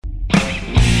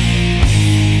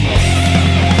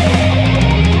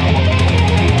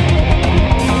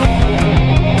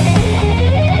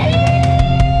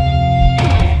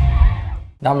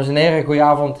Dames en heren,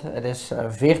 goedenavond. Het is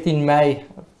 14 mei,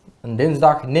 een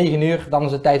dinsdag, 9 uur. Dan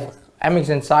is het tijd voor Emmings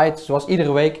Inside. Zoals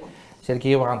iedere week zit ik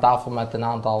hier weer aan tafel met een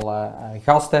aantal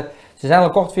gasten. Ze zijn al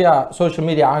kort via social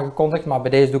media aangekondigd, maar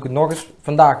bij deze doe ik het nog eens.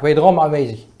 Vandaag wederom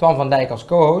aanwezig Toine van Dijk als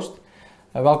co-host.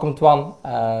 Welkom Toine.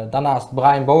 Daarnaast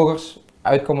Brian Bogers,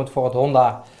 uitkomend voor het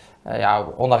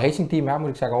Honda Racing Team, moet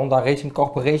ik zeggen, Honda Racing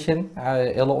Corporation.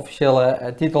 Hele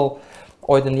officiële titel.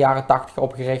 Ooit in de jaren 80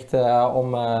 opgericht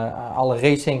om alle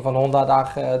racing van Honda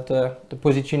daar te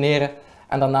positioneren.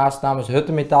 En daarnaast namens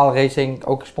Huttenmetaal Racing,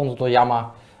 ook gesponsord door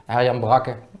Yamaha, Herjan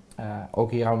Brakke.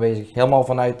 Ook hier aanwezig, helemaal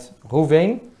vanuit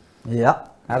Roeveen. Ja.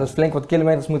 Dus flink wat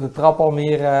kilometers moeten trappen om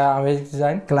hier aanwezig te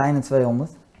zijn. Kleine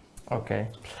 200. Oké.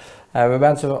 We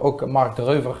wensen ook Mark de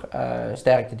Reuver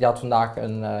sterkte. Die had vandaag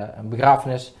een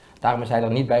begrafenis. Daarom is hij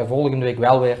er niet bij, volgende week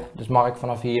wel weer. Dus Mark,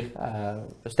 vanaf hier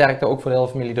sterkte ook voor de hele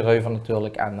familie de Reuver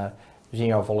natuurlijk. En we zien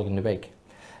jou volgende week.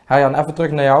 Herjan, even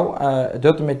terug naar jou. Het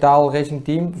Huttenmetaal Racing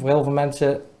Team, voor heel veel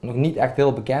mensen nog niet echt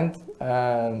heel bekend.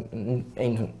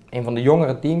 Een van de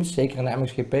jongere teams, zeker in de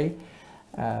MXGP.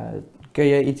 Kun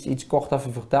je iets kort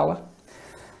even vertellen?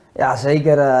 Ja,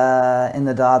 zeker.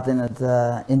 Inderdaad, in het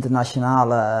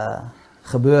internationale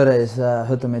gebeuren is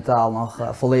Huttenmetaal nog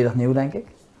volledig nieuw, denk ik.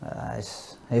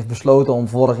 Hij heeft besloten om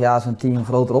vorig jaar zijn team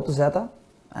groter op te zetten.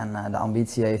 En de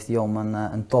ambitie heeft hij om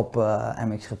een top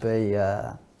MXGP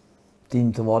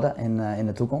team te worden in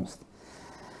de toekomst.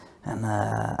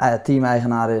 En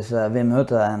team-eigenaar is Wim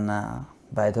Hutten en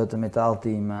bij het Huttenmetaal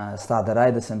team staat de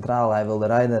rijder centraal. Hij wil de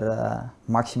rijder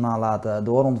maximaal laten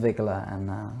doorontwikkelen en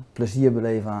plezier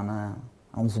beleven aan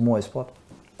onze mooie sport.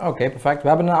 Oké, perfect. We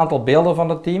hebben een aantal beelden van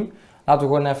het team. Laten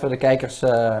we gewoon even de kijkers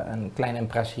een kleine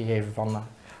impressie geven van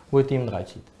hoe het team eruit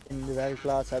ziet. In de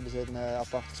werkplaats hebben ze een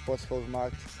aparte sportschool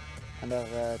gemaakt en daar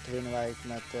trainen wij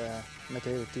met het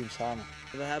hele team samen.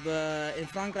 We hebben in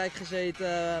Frankrijk gezeten,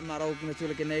 maar ook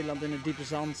natuurlijk in Nederland in het diepe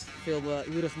zand veel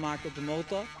uren gemaakt op de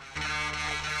motor.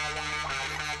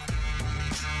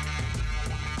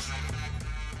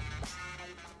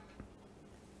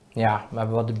 Ja, we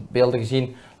hebben wat beelden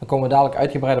gezien. Daar komen we dadelijk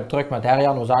uitgebreid op terug met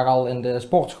Herjan. We zagen al in de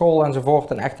sportschool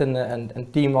enzovoort echt een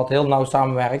team wat heel nauw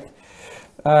samenwerkt.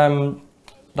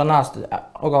 Daarnaast,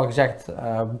 ook al gezegd,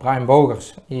 Brian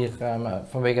Bogers, hier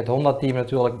vanwege het Honda-team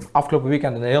natuurlijk afgelopen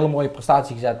weekend een hele mooie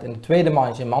prestatie gezet in de tweede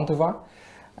manche in Mantova.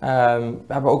 We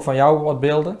hebben ook van jou wat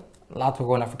beelden. Laten we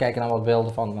gewoon even kijken naar wat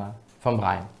beelden van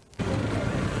Brian.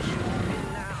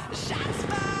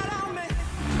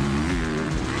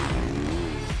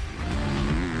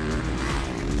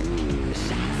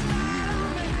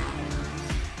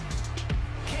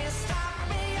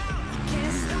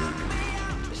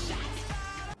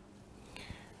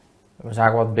 We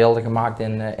zagen wat beelden gemaakt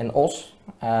in Os.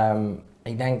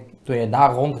 Ik denk toen je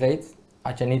daar rondreed,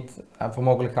 had je niet voor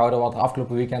mogelijk gehouden wat er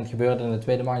afgelopen weekend gebeurde in de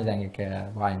tweede manche, denk ik,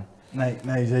 Brian.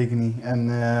 Nee, zeker niet.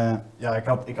 En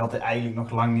ik had het eigenlijk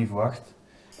nog lang niet verwacht.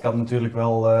 Ik had natuurlijk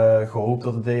wel gehoopt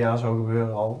dat het dit jaar zou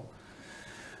gebeuren al.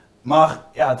 Maar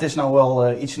ja, het is nou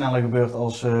wel iets sneller gebeurd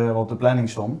als wat op de planning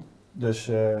stond.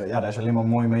 Dus dat is alleen maar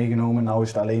mooi meegenomen. Nou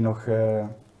is het alleen nog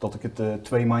dat ik het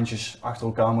 2 mandjes achter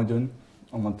elkaar moet doen.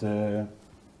 Om het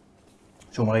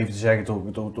zomaar even te zeggen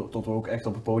tot we ook echt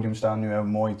op het podium staan. Nu hebben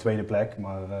we een mooie tweede plek,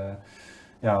 maar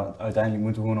uiteindelijk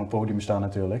moeten we gewoon op het podium staan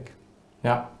natuurlijk.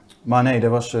 Ja. Maar nee,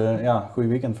 dat was een goede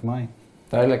weekend voor mij.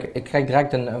 Duidelijk. Ik kreeg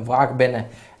direct een vraag binnen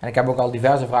en ik heb ook al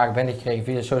diverse vragen binnengekregen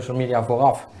via social media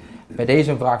vooraf. Bij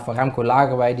deze een vraag van Remco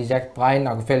Lagerwij, die zegt: Brian,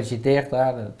 nou gefeliciteerd.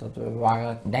 We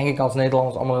waren denk ik als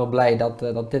Nederlanders allemaal heel blij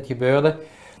dat dit gebeurde.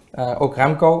 Ook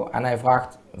Remco, en hij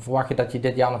vraagt: verwacht je dat je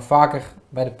dit jaar nog vaker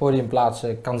bij de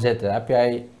podiumplaatsen kan zitten? Heb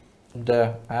jij de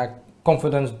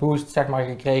confidence boost zeg maar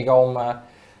gekregen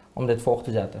om dit voor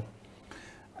te zetten?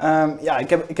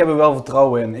 Ik heb er wel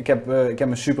vertrouwen in. Ik heb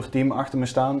een super team achter me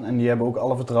staan en die hebben ook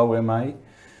alle vertrouwen in mij.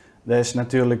 Dat is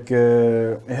natuurlijk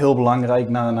heel belangrijk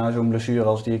na zo'n blessure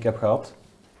als die ik heb gehad.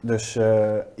 Dus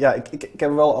ik heb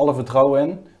er wel alle vertrouwen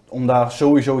in om daar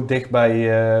sowieso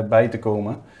dichtbij bij te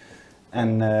komen.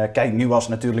 En kijk, nu was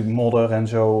het natuurlijk modder en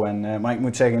zo, maar ik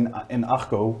moet zeggen, in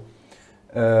Arco,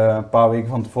 een paar weken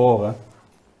van tevoren,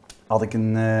 had ik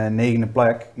een 9e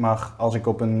plek. Maar als ik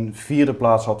op een 4e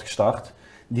plaats had gestart,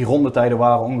 die rondetijden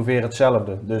waren ongeveer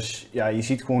hetzelfde. Dus ja, je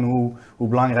ziet gewoon hoe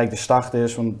belangrijk de start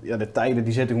is, want ja, de tijden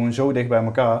die zitten gewoon zo dicht bij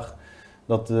elkaar.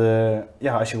 Dat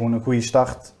als je gewoon een goede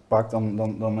start pakt,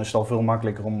 dan is het al veel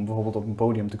makkelijker om bijvoorbeeld op een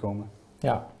podium te komen.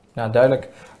 Ja. Nou, duidelijk.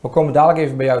 We komen dadelijk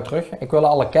even bij jou terug. Ik wil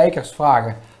alle kijkers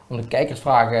vragen om de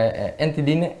kijkersvragen in te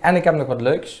dienen. En ik heb nog wat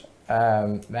leuks.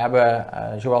 We hebben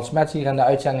Joël Smets hier in de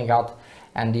uitzending gehad.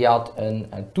 En die had een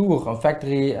tour, een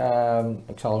factory,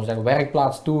 ik zal hem zeggen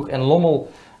werkplaatstour in Lommel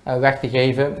weg te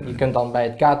geven. Je kunt dan bij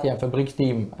het KTM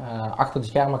fabrieksteam achter de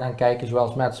schermen gaan kijken,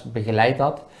 zoals Mats begeleid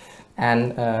had.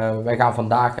 En wij gaan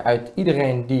vandaag uit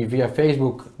iedereen die via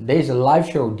Facebook deze live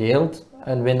show deelt,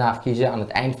 een winnaar kiezen aan het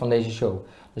eind van deze show.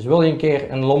 Dus wil je een keer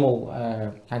in Lommel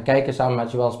gaan kijken samen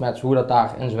met Joël Smets hoe dat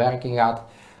daar in zijn werking gaat,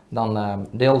 dan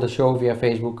deel de show via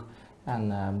Facebook.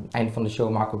 En eind van de show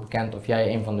maken we bekend of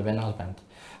jij een van de winnaars bent.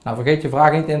 Nou, vergeet je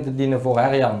vraag niet in te dienen voor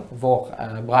Herjan, voor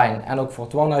Brian en ook voor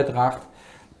Toine uiteraard.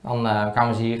 Dan gaan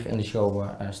we ze hier in de show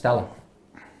stellen.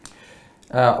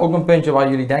 Ook een puntje waar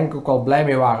jullie denk ik ook wel blij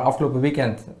mee waren afgelopen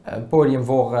weekend. Een podium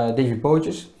voor Davy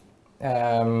Pootjes.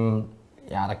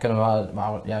 Ja, daar kunnen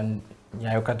we,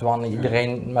 jij ook Toine,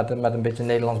 iedereen met een beetje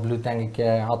Nederlands bloed denk ik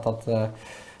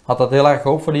had dat heel erg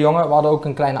gehoopt voor de jongen. We hadden ook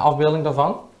een kleine afbeelding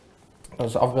daarvan. Dat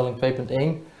is afbeelding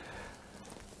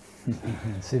 2.1.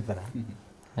 Super hè?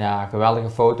 Ja, geweldige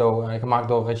foto, gemaakt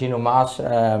door Gino Maas.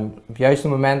 Op het juiste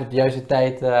moment, op de juiste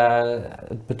tijd,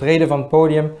 het betreden van het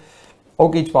podium.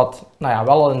 Ook iets wat wel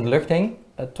al in de lucht hing.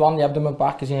 Twan, je hebt hem een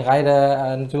paar keer zien rijden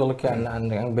natuurlijk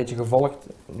en een beetje gevolgd.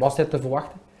 Was dit te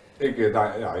verwachten? Ik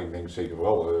denk zeker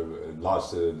wel.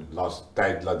 De laatste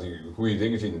tijd laat hij goede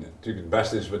dingen zien. Natuurlijk het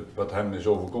beste is wat hem is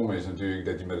overkomen is natuurlijk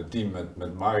dat hij met het team,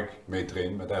 met Mark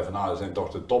meetraint. Met FNA zijn toch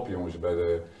de topjongens bij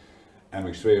de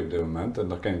MX2 op dit moment. En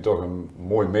daar kan je toch een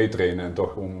mooi meetrainen en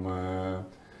toch om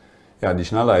die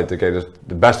snelheid. Kijk, dat is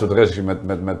het beste wat er is als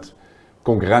je met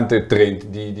concurrenten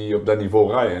traint die op dat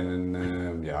niveau rijden.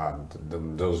 En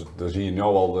dan zie je nu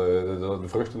al de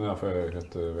vruchten af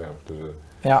gaat werpen. Dus,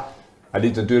 ja. Hij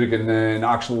liet natuurlijk in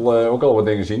Axel ook al wat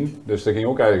dingen zien, dus dat ging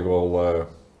ook eigenlijk wel.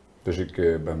 Dus ik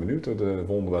ben benieuwd wat de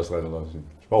volgende wedstrijd laten zien.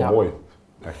 Het is wel mooi,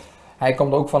 echt. Hij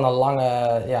komt ook van een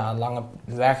lange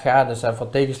weg, hè? Dus hij heeft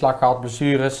wat tegenslag gehad,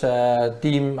 blessures,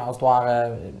 team als het ware,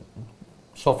 een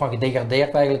soort van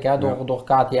gedegradeerd eigenlijk hè, door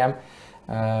KTM.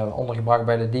 Ondergebracht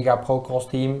bij de Diga Pro Cross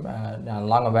team, een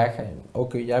lange weg.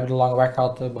 Ook jij hebt een lange weg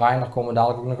gehad, Brian, daar komen we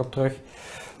dadelijk ook nog op terug.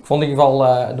 Ik vond in ieder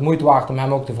geval de moeite waard om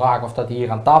hem ook te vragen of dat hij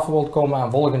hier aan tafel wil komen.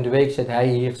 En volgende week zit hij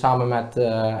hier samen met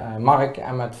Mark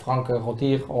en met Frank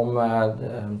Rotier om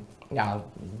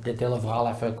dit hele verhaal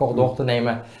even kort door te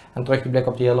nemen en terug te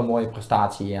blikken op die hele mooie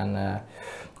prestatie. En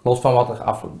los van wat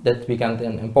er dit weekend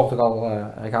in Portugal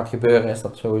gaat gebeuren, is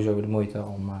dat sowieso de moeite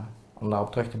om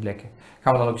daarop terug te blikken.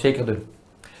 Gaan we dan ook zeker doen.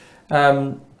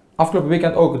 Afgelopen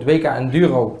weekend ook het WK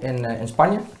Enduro in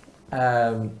Spanje.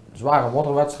 Zware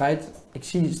waterwedstrijd. Ik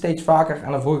zie steeds vaker,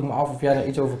 en dan vroeg ik me af of jij er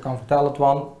iets over kan vertellen,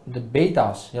 Twan, de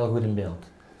beta's heel goed in beeld.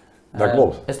 Dat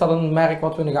klopt. Is dat een merk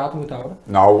wat we in de gaten moeten houden?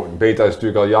 Nou, Beta is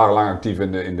natuurlijk al jarenlang actief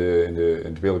in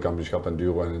het wereldkampioenschap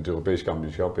Enduro en het Europees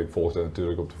kampioenschap. Ik volg dat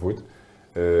natuurlijk op de voet.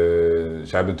 Ze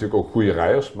hebben natuurlijk ook goede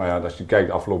rijders, maar ja, als je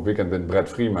kijkt afgelopen weekend met Brad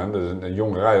Freeman, dat is een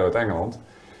jonge rijder uit Engeland.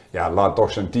 Ja, laat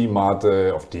toch zijn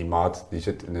teammaat, die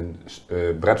zit in een,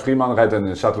 Brad Freeman rijdt in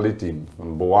een satellietteam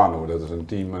van Boano, dat is een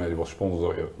team die wordt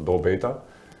gesponsord door Beta.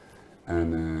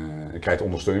 En hij krijgt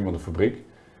ondersteuning van de fabriek.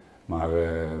 Maar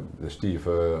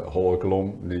Steve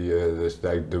Hollekolom, die is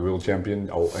eigenlijk de world champion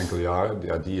al enkele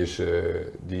jaren,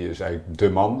 die is eigenlijk de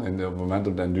man op het moment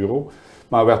op de enduro.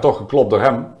 Maar werd toch geklopt door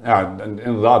hem. Ja, en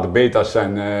inderdaad, de beta's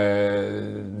zijn,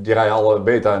 die rijden alle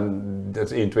beta en dat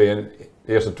is 1, 2 en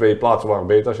de eerste 2 plaatsen waren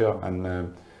beta's, ja.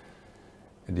 En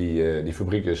die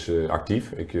fabriek is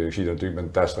actief. Ik zie dat natuurlijk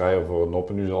met testrijden voor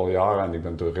Noppen nu al jaren en ik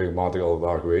ben toch regelmatig al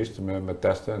daar geweest met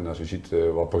testen. En als je ziet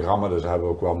wat programma, dus hebben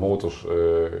we ook qua motors,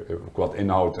 ook wat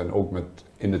inhoud en ook met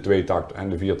in de 2-takt en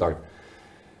de 4-takt.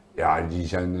 Ja,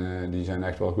 die zijn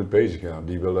echt wel goed bezig. Ja.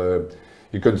 Die willen,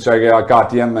 je kunt zeggen, ja,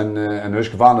 KTM en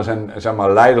Husqvarna zijn zeg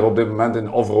maar leider op dit moment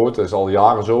in offroad, dat is al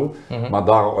jaren zo. Mm-hmm. Maar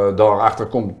daarachter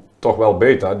komt toch wel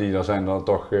Beta, die daar zijn dan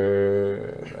toch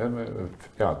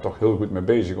heel goed mee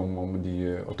bezig om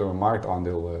toch een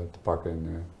marktaandeel te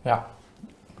pakken. Ja,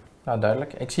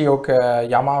 duidelijk. Ik zie ook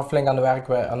Yamaha flink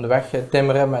aan de weg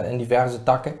timmeren in diverse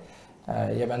takken.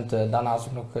 Je bent daarnaast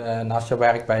ook nog naast je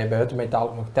werk bij Huttenmetaal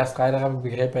ook nog testrijder, heb ik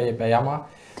begrepen, bij Yamaha.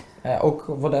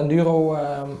 Ook voor de enduro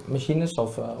machines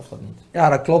of dat niet? Ja,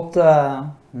 dat klopt.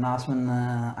 Naast mijn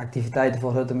activiteiten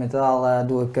voor Huttenmetaal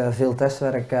doe ik veel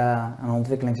testwerk en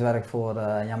ontwikkelingswerk voor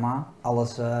Yamaha.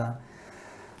 Alles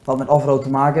wat met offroad te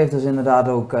maken heeft, dus inderdaad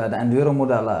ook de enduro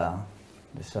modellen.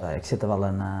 Dus ik zit er wel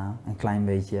een klein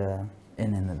beetje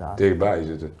in inderdaad. Dichtbij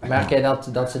zitten. Merk jij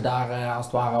dat ze daar als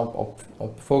het ware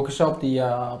op focussen, op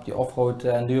die offroad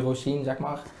enduro scene, zeg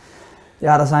maar?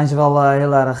 Ja, daar zijn ze wel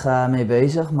heel erg mee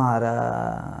bezig, maar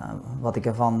wat ik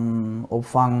ervan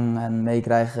opvang en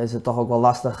meekrijg is het toch ook wel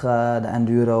lastig, de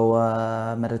enduro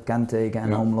met het kenteken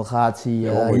en homologatie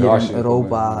hier in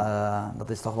Europa. Dat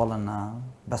is toch wel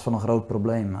best wel een groot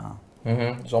probleem.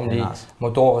 Dus om die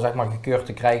motoren zeg maar gekeurd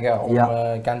te krijgen om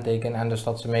kenteken en dus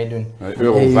dat ze meedoen.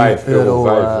 Euro 5, Euro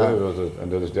 5 en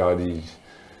dat is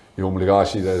die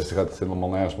homologatie, daar gaat het helemaal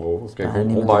nergens meer over. Kijk,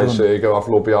 Honda is, ik heb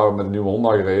afgelopen jaar met een nieuwe Honda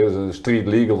gereden, dat is street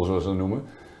legal zoals ze dat noemen.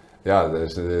 Ja, dat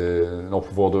is een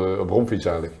opgevorderde bromfiets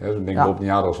eigenlijk. Zo'n ding loopt niet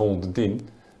harder als 110,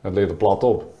 dat ligt er plat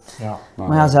op. Ja.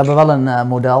 Maar ja, ze hebben wel een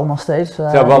model nog steeds. Ze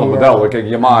hebben wel een model. Kijk,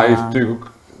 Yamaha heeft natuurlijk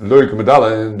ook leuke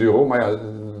modellen in Enduro, maar ja,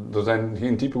 er zijn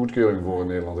geen type goedkeuringen voor in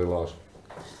Nederland helaas.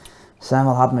 Ze zijn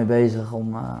wel hard mee bezig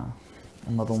om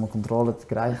dat onder controle te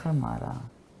krijgen, maar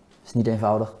het is niet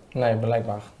eenvoudig. Nee,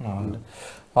 blijkbaar. Nou,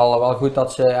 wel goed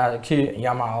dat ze, ik zie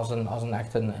Yamaha als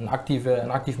een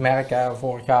actief merk.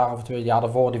 Vorig jaar of 2 jaar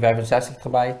daarvoor die 65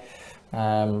 erbij.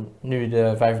 Nu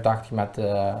de 85 met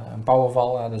een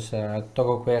powerval, dus toch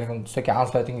ook weer een stukje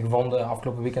aansluiting gevonden.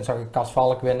 Afgelopen weekend zag ik Cas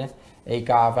Valk winnen, EK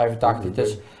 85.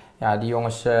 Dus ja, die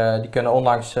jongens die kunnen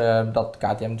ondanks dat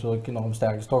KTM natuurlijk enorm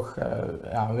sterk is, toch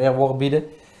een weerwoord bieden.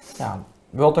 Ja,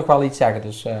 wil toch wel iets zeggen,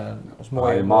 dus dat is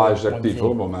mooi. Yamaha is actief op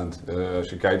het moment. Als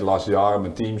je kijkt de laatste jaren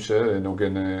met teams en ook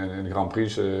in de Grand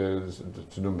Prix,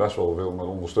 ze doen best wel veel met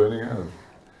ondersteuning.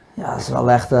 Ja, ze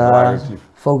wel echt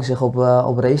focussen zich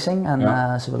op racing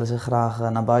en ze willen zich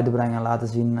graag naar buiten brengen en laten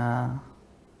zien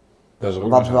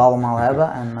wat we allemaal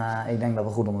hebben. En ik denk dat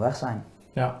we goed onderweg zijn.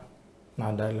 Ja,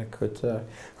 nou duidelijk.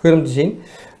 Goed om te zien.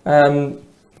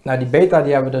 Nou, die beta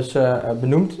die hebben we dus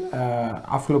benoemd.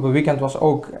 Afgelopen weekend was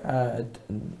ook het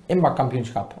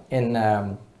inbakkampioenschap in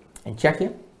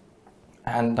Tsjechië.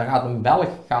 En daar gaat een Belg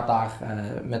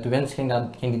met de winst ging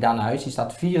die daar naar huis. Die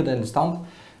staat 4e in de stand.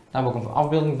 Daar hebben we ook een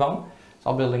afbeelding van. Dat is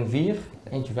afbeelding 4,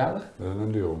 eentje verder. Dat is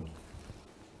een duo.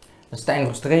 Stijn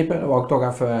Verstrepen, daar wou ik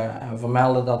toch even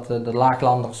vermelden dat de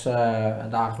laaglanders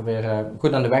daar weer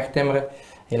goed aan de weg timmeren.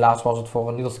 Helaas was het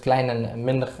voor Niels Klein een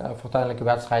minder fortuinlijke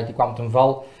wedstrijd. Die kwam ten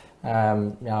val.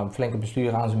 Een flinke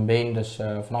bestuur aan zijn been. Dus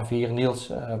vanaf hier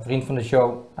Niels, vriend van de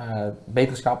show,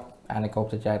 beterschap. En ik hoop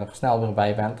dat jij er snel weer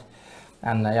bij bent.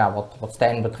 En wat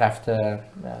Stijn betreft, de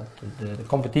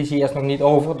competitie is nog niet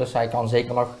over. Dus hij kan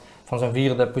zeker nog van zijn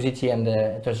 4e positie in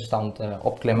de tussenstand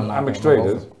opklimmen. Naar MX2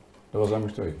 dit? Dat was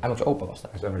MX2. MX Open was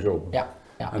dat. Dat is MX Open. Ja.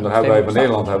 En dan hebben wij bij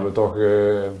Nederland toch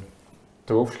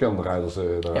ook verschillende rijders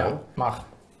daar. Ja, maar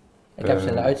ik heb ze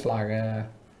in de uitslagen.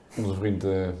 Onze vriend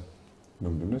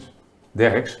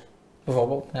Derks.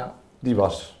 Bijvoorbeeld, ja. Die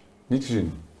was niet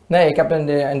gezien. Nee, ik heb in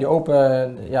die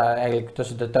open, eigenlijk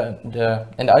tussen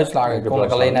in de uitslagen kon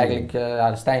ik alleen eigenlijk,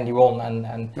 de Stijn die won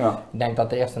en ik denk dat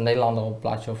de eerste Nederlander op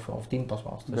plaatsje of 10 pas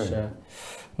was. Dus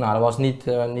dat was niet,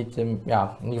 in ieder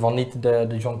geval niet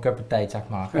de John Cupper tijd, zeg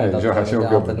maar. Nee, dat John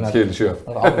Cupper, het gele shirt.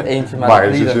 Dat altijd eentje met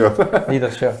een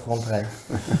leader shirt rondrijden.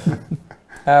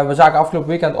 We zagen afgelopen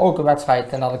weekend ook een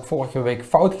wedstrijd, en dat had ik vorige week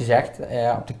fout gezegd.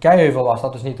 Op de Keiheuvel was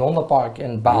dat dus niet Hondapark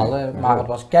in Balen, maar het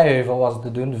was Keiheuvel was het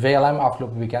te doen, de VLM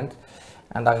afgelopen weekend.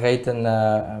 En daar reed een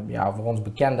voor ons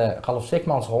bekende Ralf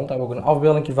Sigmans rond, daar hebben we ook een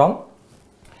afbeelding van.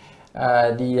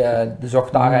 Die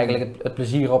zocht daar eigenlijk het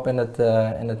plezier op in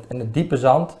het diepe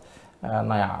zand.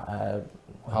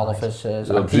 Ralf is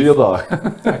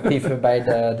actief bij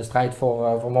de strijd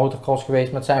voor motocross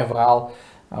geweest met zijn verhaal.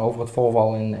 Over het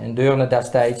voorval in Deurne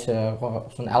destijds,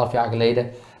 zo'n 11 jaar geleden.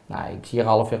 Nou, ik zie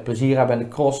Ralf weer plezier hebben in de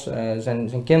cross.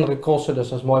 Zijn kinderen crossen, dus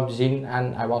dat is mooi om te zien.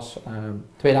 En hij was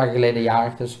 2 dagen geleden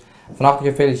jarig, dus van harte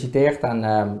gefeliciteerd.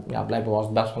 En blijkbaar was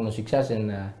het best wel een succes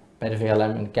bij de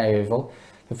VLM in de Keiheuvel.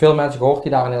 Ik heb veel mensen gehoord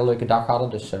die daar een heel leuke dag hadden,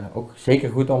 dus ook zeker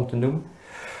goed om te doen.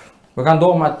 We gaan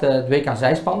door met het WK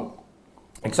zijspan.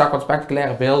 Ik zag wat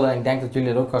spectaculaire beelden en ik denk dat jullie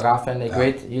het ook wel gaaf vinden. Ik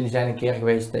weet, jullie zijn een keer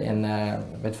geweest in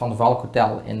het Van der Valk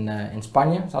Hotel in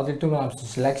Spanje. Zaten jullie toen wel op de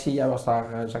selectie, jij was daar,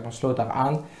 sloot daar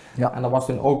aan. Ja. En er was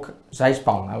toen ook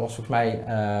zijspan. Hij was volgens mij,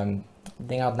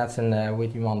 ding had net zijn, hoe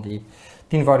heet die man, die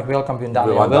 10-voudig wereldkampioen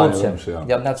Daniel Wilmsen. Ja.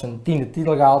 Die had net zijn 10e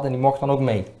titel gehaald en die mocht dan ook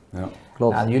mee. Ja.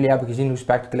 Klopt. Nou, jullie hebben gezien hoe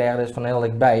spectaculair het is van heel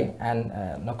dichtbij. En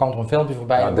dan kwam er een filmpje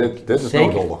voorbij. Ja, dit is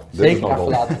zeker, nog dollar. Zeker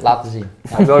even laten zien.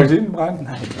 Heb je dat gezien, Brian?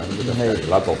 Nee.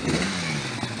 Laat op.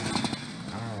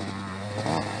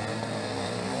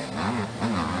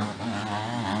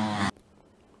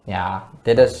 Ja,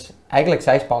 dit is eigenlijk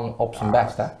zijspan op zijn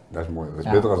best, hè? Dat is mooi. Dat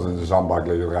is beter als in de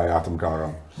zandbaklederijen achter elkaar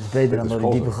aan. Dat is beter dan door die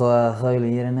diepe geulen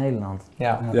hier in Nederland.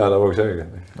 Ja, dat wil ik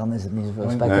zeggen. Dan is het niet zoveel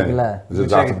spectaculair. Nee,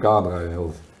 dus achter elkaar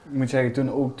draaien. Ik moet zeggen,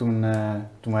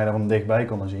 toen wij daar van dichtbij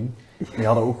konden zien, die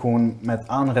hadden ook gewoon met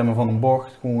aanremmen van een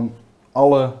bocht gewoon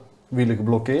alle wielen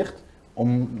geblokkeerd.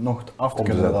 om nog af te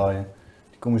kunnen draaien.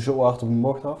 Die komen zo hard op een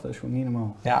bocht af, dat is gewoon niet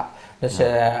normaal. Ja, dus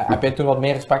heb je toen wat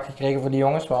meer respect gekregen voor die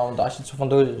jongens? Want als je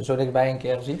het zo dichtbij een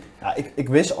keer ziet. Ja, ik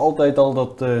wist altijd al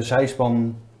dat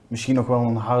zijspan misschien nog wel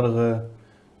een hardere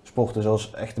sport is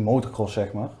als echt de motocross,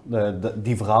 zeg maar.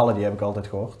 Die verhalen die heb ik altijd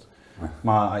gehoord.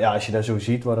 Maar ja, als je dat zo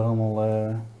ziet, wat je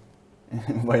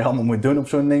allemaal moet doen op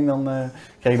zo'n ding, dan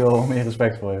krijg je er wel meer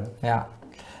respect voor je. Ja.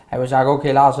 En we zagen ook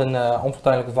helaas een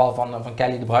onfortuinlijk geval van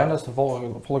Kelly de Bruin. Dat is de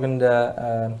volgende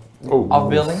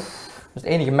afbeelding. Dat is het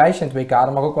enige meisje in het WK,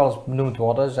 dat mag ook wel eens benoemd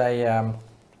worden. Ze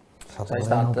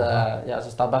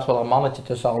staat best wel een mannetje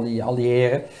tussen al die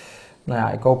heren. Nou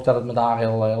ja, ik hoop dat het met haar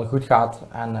heel goed gaat.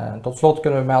 En tot slot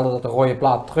kunnen we melden dat de rode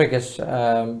plaat terug is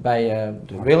bij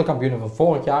de wereldkampioenen van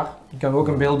vorig jaar. Die kunnen we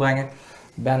ook in beeld brengen.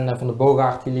 Ben van de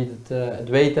Bogers die liet het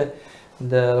weten.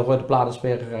 De rode plaat is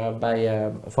weer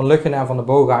bij Van Luchten en van de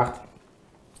Bogers.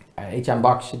 Herjan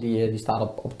Brakke die staat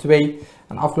op 2.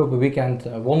 En afgelopen weekend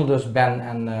wonnen dus Ben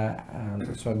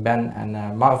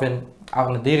en Marvin.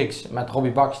 Arne Dierks met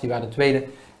Robbie Baks, die waren de tweede.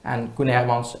 En Koen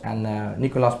Hermans en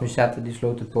Nicolas Musette die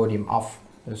sloten het podium af.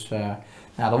 Dus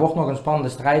er wordt nog een spannende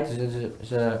strijd.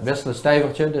 Ze wisselen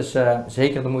stuivertje, dus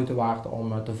zeker de moeite waard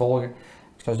om te volgen.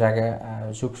 Ik zou zeggen,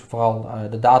 zoek vooral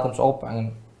de datums op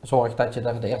en zorg dat je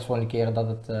er de eerstvolgende keren dat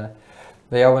het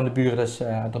bij jou in de buurt dus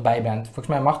erbij bent. Volgens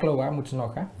mij Markelo moeten ze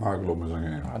nog, hè? Markelo moet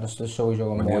zeggen, ja. Dat is dus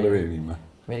sowieso een mooie. mooie. Dat weet ik niet meer.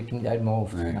 Weet ik niet uit mijn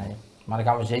hoofd. Nee. Maar dan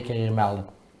gaan we zeker hier melden.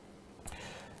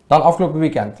 Dan afgelopen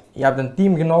weekend. Je hebt een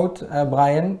teamgenoot,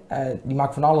 Brian, die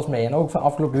maakt van alles mee. En ook van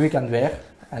afgelopen weekend weer.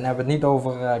 En dan hebben we het niet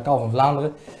over Cal van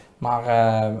Vlaanderen. Maar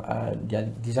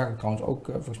die zag ik trouwens ook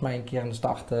volgens mij een keer in de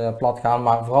start plat gaan.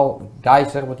 Maar vooral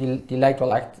Geiser, want die lijkt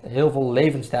wel echt heel veel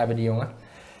levens te hebben, die jongen.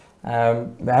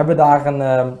 We hebben daar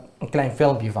een klein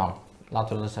filmpje van.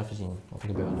 Laten we dat eens even zien wat er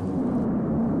gebeurde.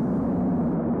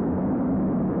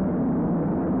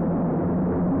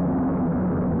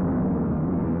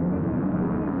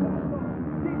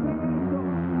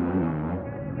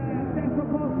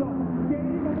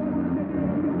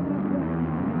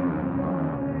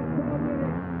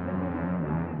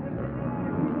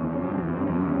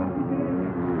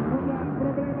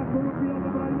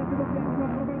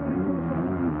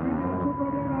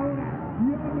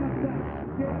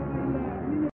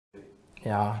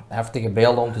 Ja, heftige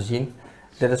beelden om te zien.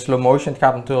 Dit is slow motion, het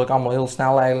gaat natuurlijk allemaal heel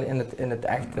snel eigenlijk in het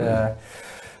echt.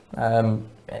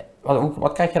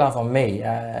 Wat krijg je daarvan mee?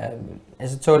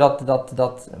 Is het zo dat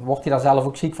wordt hij daar zelf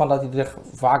ook ziek van dat hij er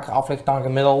vaker af ligt dan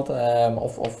gemiddeld?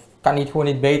 Of kan hij het gewoon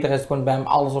niet beter? Is het gewoon bij hem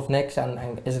alles of niks? En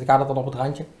gaat het dan op het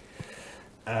randje?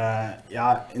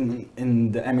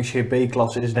 In de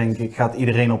MXGP-klasse gaat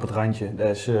iedereen op het randje.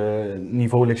 Het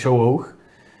niveau ligt zo hoog.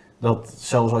 Dat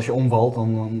zelfs als je omvalt,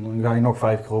 dan ga je nog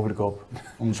 5 keer over de kop.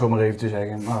 Om het zo maar even te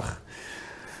zeggen. Maar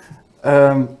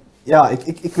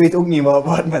ik weet ook niet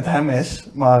wat het met hem is.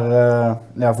 Maar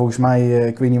volgens mij,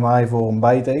 ik weet niet waar hij voor een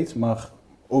bijt eet. Maar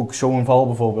ook zo'n val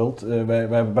bijvoorbeeld.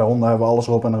 Bij Honda hebben we alles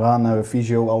erop en eraan. Hebben we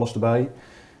fysio, alles erbij.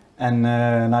 En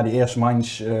na die eerste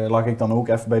manch lag ik dan ook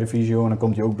even bij de fysio en dan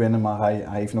komt hij ook binnen, maar hij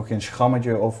heeft nog geen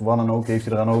schrammetje of wat dan ook heeft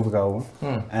hij eraan overgehouden.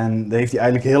 En dat heeft hij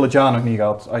eigenlijk heel het jaar nog niet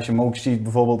gehad. Als je hem ook ziet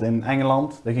bijvoorbeeld in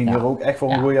Engeland, daar ging hij er ook echt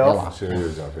voor een goeie af.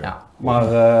 Serieus af, ja.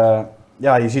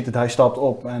 Maar je ziet het, hij stapt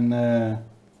op en het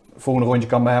volgende rondje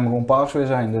kan bij hem gewoon paars weer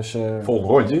zijn. Dus,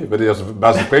 volgende rondje? Bij de eerste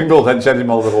beste springbeeld en zet hij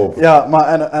hem al weer op. Ja, maar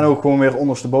en ook gewoon weer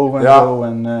ondersteboven en zo.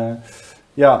 En,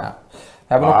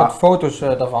 We hebben nog wat foto's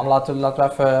daarvan. Laten we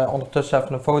even ondertussen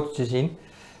even een fotootje zien.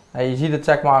 Je ziet het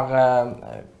zeg maar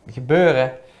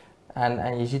gebeuren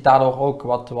en je ziet daardoor ook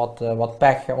wat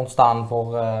pech ontstaan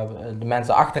voor de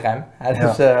mensen achter hem.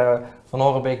 Dus Van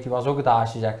Orenbeek die was ook het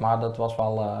haasje zeg maar. Dat was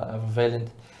wel vervelend.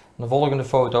 De volgende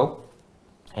foto.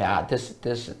 Ja, het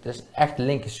is echt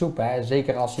linker soep, hè.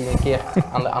 Zeker als hij een keer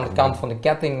aan de kant van de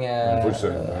ketting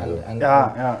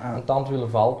en tandwielen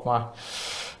valt. Maar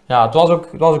ja, het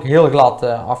was ook heel glad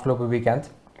afgelopen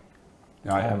weekend.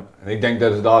 Ja, en ik denk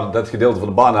dat ze daar dat gedeelte van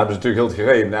de baan hebben ze natuurlijk heel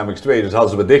gereden, de MX2, dus hadden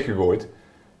ze wat dichtgegooid.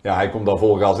 Ja, hij komt daar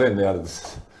vol gas in. Ja, dat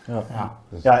is,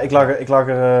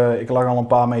 ik lag al een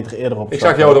paar meter eerder op. Ik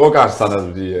zag jou er ook aan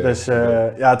staan. Dus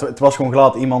het was gewoon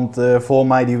glad. Iemand voor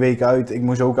mij die week uit, ik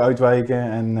moest ook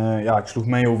uitwijken en ik sloeg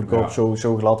mee over de kop,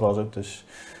 zo glad was het. Dus,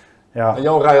 ja. En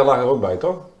jouw rijder lag er ook bij,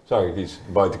 toch? Zag ik iets,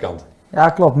 de buitenkant. Ja,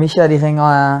 klopt. Misha die ging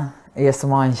eerste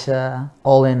manche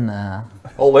all in.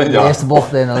 All in, de eerste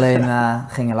bocht in, alleen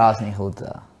ging helaas niet goed.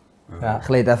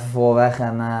 Gleed even voorweg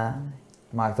en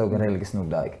maakte ook een redelijke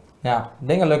snoepduik. Ja,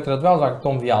 dingen lukte dat wel, zag ik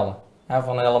Tom Vialle.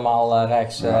 Van helemaal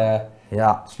rechts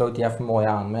sloot hij even mooi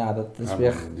aan. Maar ja, dat is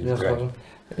weer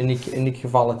uniek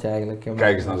gevalletje eigenlijk.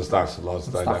 Kijk eens naar de start, de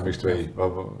laatste tijd, MX2.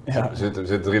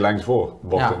 Zitten 3 lengtes voor, de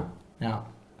bocht in. Ja,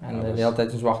 en de hele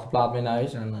tijd een zwarte plaat mee naar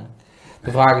huis. En,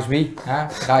 de vraag is wie,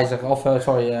 Reiser of,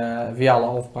 Vialle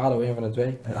of Prado, een van de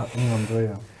twee. Ja, een van de twee,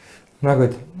 ja. Nou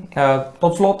goed,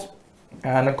 tot slot,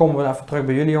 en dan komen we even terug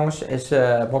bij jullie jongens, is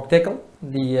Bok Tikkel.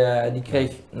 Die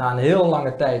kreeg na een heel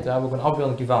lange tijd, daar heb ik een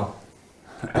afbeelding van,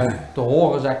 te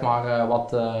horen zeg maar wat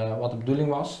de bedoeling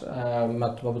was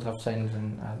met wat betreft zijn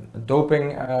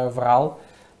dopingverhaal.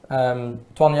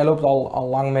 Toine, jij loopt al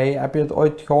lang mee. Heb je het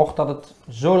ooit gehoord dat het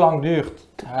zo lang duurt,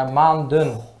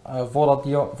 maanden,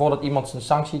 voordat iemand zijn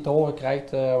sanctie te horen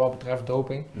krijgt wat betreft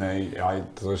doping? Nee, ja,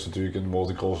 er is natuurlijk in de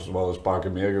motocross wel eens een paar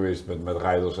keer meer geweest met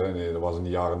rijders. Hè. Nee, dat was in de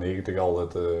jaren 90 al,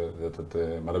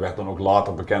 maar dat werd dan ook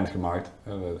later bekendgemaakt.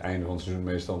 Het einde van het seizoen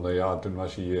meestal, toen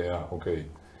was hij, oké.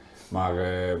 Maar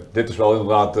dit is wel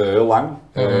inderdaad heel lang.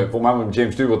 Voor mij met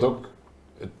James Stewart ook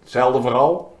hetzelfde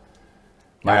verhaal.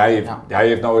 Maar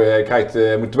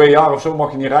hij moet 2 jaar of zo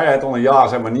mag je niet rijden. Hij had al een jaar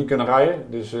zeg maar niet kunnen rijden.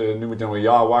 Dus nu moet hij nog een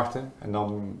jaar wachten. En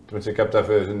dan, tenminste ik heb het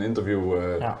even een interview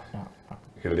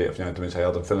geleerd. Tenminste hij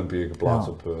had een filmpje geplaatst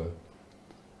op...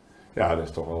 dat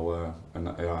is toch wel een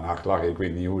hard lachen. Ik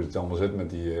weet niet hoe het allemaal zit met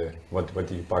die, wat hij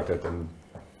gepakt heeft.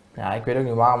 Ja, ik weet ook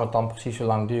niet waarom het dan precies zo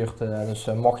lang duurt. Dus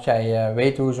mocht jij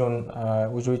weten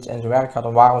hoe zoiets in zijn werk gaat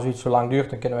en waarom zoiets zo lang duurt,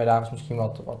 dan kunnen wij daar dus misschien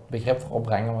wat begrip voor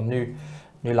opbrengen. Want nu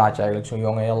laat je eigenlijk zo'n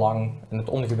jongen heel lang in het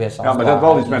ongewis. Ja, maar dat heeft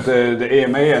wel iets met de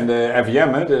EMA en de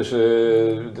FIM. Hè? Dus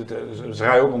ze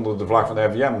rijden ook onder de vlag van de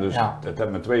FIM. Dus dat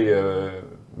heeft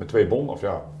met twee bonden. Of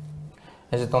ja.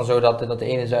 Is het dan zo dat de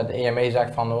ene de EMA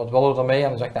zegt van wat willen we ermee? En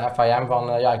dan zegt de FIM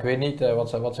van ik weet niet,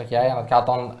 wat zeg jij? En dat gaat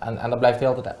dan en dat blijft de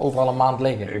hele tijd overal een maand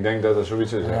liggen. Ik denk dat het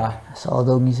zoiets is. Ja. Zal het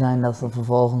ook niet zijn dat er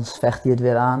vervolgens vecht hij het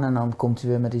weer aan en dan komt hij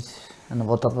weer met iets en dan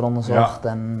wordt dat weer onderzocht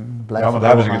en blijft. Ja, maar dat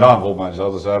hebben ze gedaan volgens mij. Ze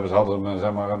hadden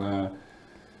zeg maar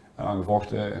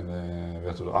aangevochten en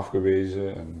werd er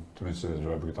afgewezen. En tenminste, zo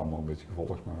heb ik het allemaal een beetje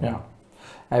gevolgd.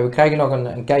 Maar, we krijgen nog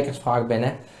een kijkersvraag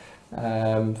binnen.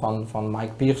 Van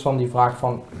Mike Pierson die vraagt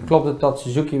van, klopt het dat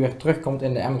Suzuki weer terugkomt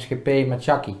in de MXGP met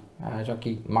Jackie?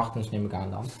 Jackie Martens neem ik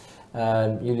aan dan.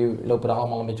 Jullie lopen daar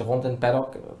allemaal een beetje rond in het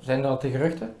paddock. Zijn dat de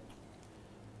geruchten?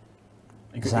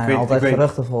 Er zijn altijd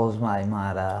geruchten volgens mij,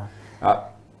 maar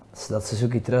dat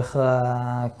Suzuki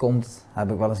terugkomt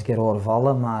heb ik wel eens een keer horen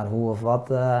vallen, maar hoe of wat...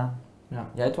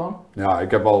 Jij Twan? Ja,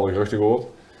 ik heb al geruchten gehoord.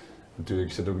 Natuurlijk,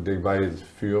 ik zit ook dichtbij het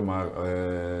vuur, maar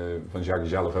van Jackie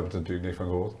zelf heb ik er natuurlijk niks van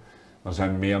gehoord. Er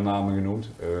zijn meer namen genoemd.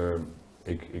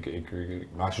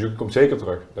 Maar Suzuki komt zeker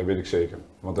terug, dat weet ik zeker.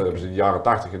 Want dat hebben ze in de jaren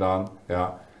 80 gedaan.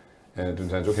 Ja. En toen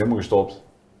zijn ze ook helemaal gestopt.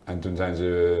 En toen zijn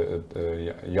ze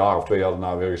een jaar of 2 jaar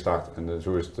daarna weer gestart. En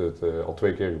zo is het al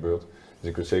 2 keer gebeurd. Dus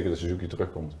ik weet zeker dat Suzuki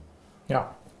terugkomt.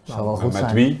 Ja, dat zal wel goed zijn.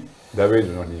 Met wie, dat weten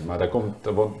we nog niet. Maar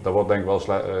dat wordt denk ik wel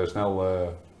snel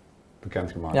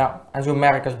bekendgemaakt. Ja, en zo'n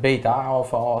merk als Beta,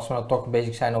 of als we nou toch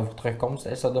bezig zijn over terugkomst,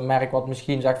 is dat een merk wat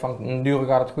misschien zegt van in duur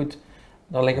gaat het goed,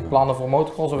 daar liggen plannen voor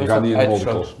motocross? Of die is gaan dat niet in de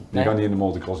motocross. Die gaan niet in de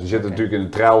motocross. Die zitten natuurlijk in de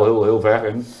trail heel ver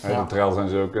in. In de trail zijn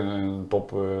ze ook een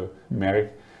topmerk.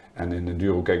 En in de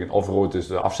enduro, kijk, in offroad is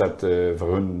de afzet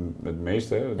voor hun het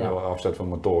meeste. De afzet van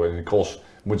motoren. In de cross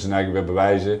moeten ze eigenlijk weer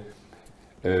bewijzen.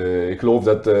 Ik geloof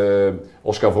dat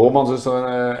Oscar Vromans is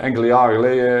er enkele jaren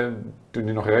geleden, toen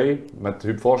hij nog reed, met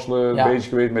Huub Vorsle bezig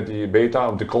geweest met die Beta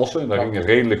om te crossen. Dat ging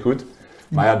redelijk goed.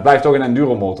 Maar het blijft toch een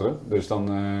enduro motor. Hè? Dus dan...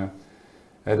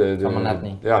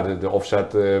 de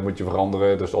offset moet je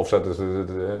veranderen. Dus de offset is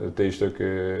het T-stuk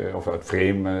of het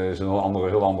frame is een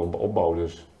heel andere opbouw.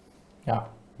 Dus. Ja,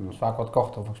 dat is vaak wat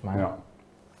korter volgens mij. Ja.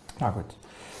 Nou goed.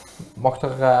 Mocht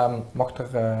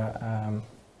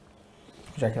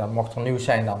er nieuws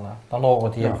zijn, dan horen we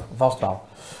het hier vast wel.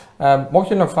 Mocht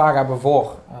je nog vragen hebben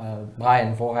voor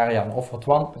Brian, voor Herjan of voor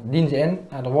Twan, dien ze in.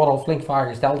 Er worden al flink vragen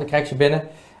gesteld, ik krijg ze binnen.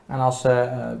 En als ze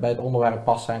bij het onderwerp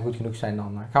passen en goed genoeg zijn,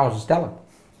 dan gaan we ze stellen.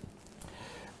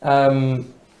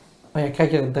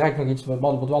 Krijg je direct nog iets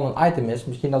wat wel een item is.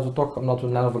 Misschien dat we toch, omdat we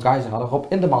het net over Geyser hadden. Rob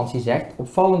Indermans die zegt,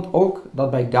 opvallend ook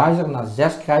dat bij Geyser na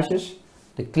 6 crashes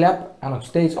de klep er nog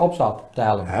steeds op zat op de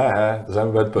helm. Daar zijn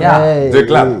we bij het punt. Ja, de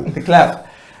klep. De klep.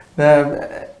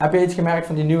 Heb je iets gemerkt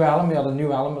van die nieuwe helm? Ja, de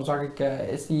nieuwe helm, zag ik,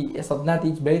 is dat net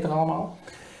iets beter allemaal?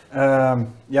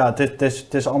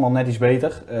 Het is allemaal net iets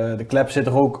beter. De klep zit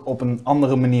er ook op een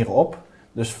andere manier op.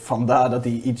 Dus vandaar dat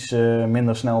hij iets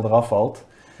minder snel eraf valt.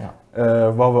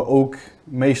 Ja. Wat we ook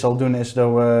meestal doen is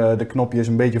dat we de knopjes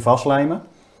een beetje vastlijmen.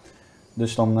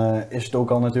 Dus dan is het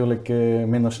ook al natuurlijk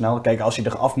minder snel. Kijk, als hij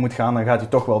eraf moet gaan, dan gaat hij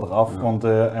toch wel eraf. Ja. Want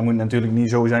hij moet natuurlijk niet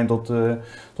zo zijn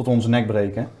tot onze nek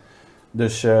breken.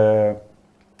 Dus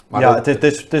Maar ja,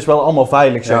 het is wel allemaal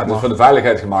veilig, zeg ja, het maar. is voor de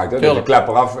veiligheid gemaakt. Hè? Dus je klep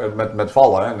eraf met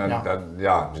vallen. Hè? En,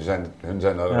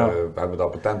 hebben daar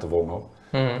patenten voor nog.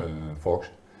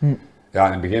 Fox. Ja,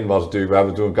 in het begin was het natuurlijk, we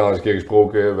hebben toen elkaar eens een keer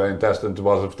gesproken bij een test en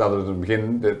toen vertelde het in het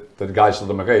begin dat de Geisler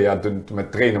er mee. Ja, toen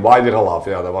met trainen waaide er al af.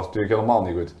 Ja, dat was natuurlijk helemaal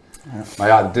niet goed. Ja. Maar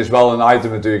ja, het is wel een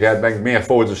item natuurlijk. Hè. Ben ik meer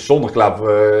foto's zonder klep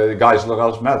Geisler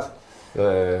als met.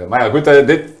 Maar ja, goed,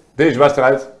 deze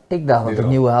wedstrijd. Ik dacht dat de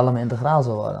nieuwe helm integraal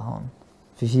zou worden, gewoon.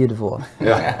 Vizier ervoor.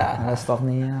 Ja. Dat is toch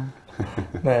niet...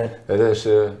 Nee. Ja, dat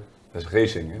is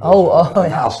racing. Hè.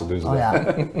 Ja. Dus ja.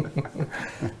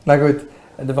 Nou goed,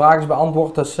 de vraag is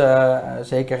beantwoord, dus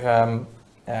zeker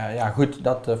goed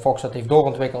dat Fox dat heeft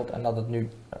doorontwikkeld en dat het nu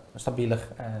stabieler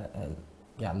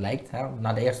lijkt. Hè?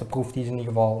 Na de eerste proef die is in ieder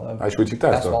geval hij is goed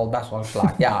getest, best wel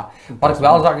geslaagd. Ja. Wat ik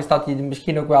wel zag is dat hij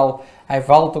misschien ook wel, hij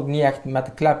valt ook niet echt met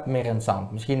de klep meer in het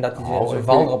zand. Misschien dat hij zijn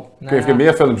val erop... Ik heb even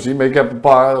meer films zien, maar ik heb een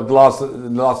paar op de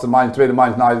laatste maand, tweede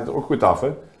maand naaide het ook goed af. Hè?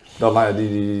 Dat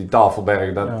die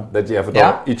tafelberg, dat je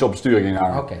even iets op de stuur ging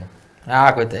hangen. Oké.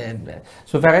 Ja goed,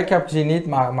 zover ik heb gezien niet,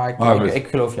 maar ik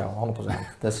geloof jou, 100%.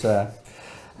 Dus,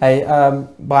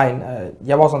 Brian,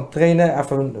 jij was aan het trainen,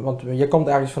 even, want je komt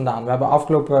ergens vandaan. We hebben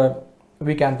afgelopen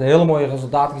weekend hele mooie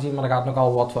resultaten gezien, maar er gaat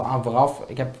nogal wat aan vooraf.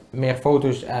 Ik heb meer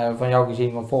foto's van jou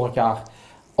gezien van vorig jaar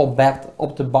op bed,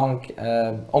 op de bank,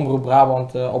 Omroep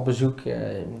Brabant op bezoek.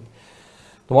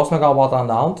 Er was nogal wat aan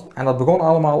de hand en dat begon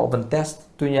allemaal op een test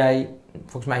toen jij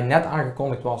volgens mij net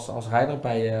aangekondigd was als rijder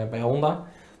bij Honda.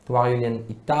 Toen waren jullie in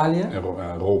Italië. In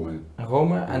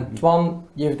Rome. En Toine,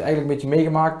 die heeft het eigenlijk een beetje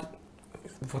meegemaakt.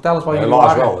 Vertel eens waar jullie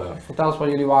waren. Wel, ja. Vertel eens waar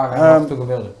jullie waren en wat er toen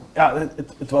gebeurde. Ja,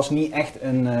 het was niet echt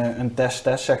een test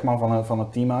zeg maar, van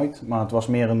het team uit. Maar het was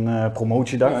meer een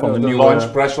promotiedag van de nieuwe...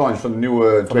 press launch van de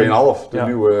nieuwe 2.5. De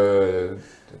nieuwe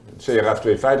CRF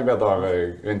 250 werd daar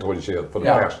geïntroduceerd voor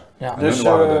de pers. Ja. En dus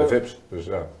waren de VIP's. Dus,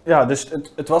 dus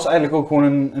het was eigenlijk ook gewoon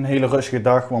een hele rustige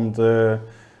dag. Want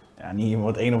niet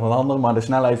wat een of ander, maar de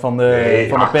snelheid van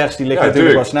de pers die ligt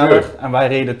natuurlijk wat sneller. Tuurlijk. En wij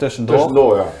reden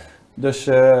tussendoor, ja. Dus...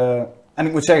 en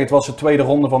ik moet zeggen, het was de tweede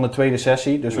ronde van de tweede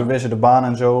sessie, dus we wisten de baan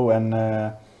en zo. En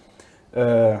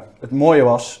het mooie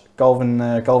was,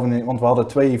 Calvin, want we hadden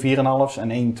 2 4,5's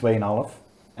en 1 2,5.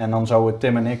 En dan zouden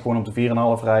Tim en ik gewoon op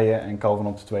de 4,5 rijden en Calvin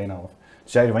op de 2,5. Ze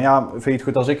zeiden van ja, vind je het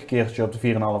goed als ik een keertje op de 4,5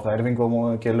 rijd? Dat vind ik wel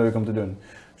een keer leuk om te doen.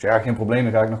 Ik zei ja, geen probleem,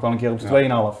 dan ga ik nog wel een keer op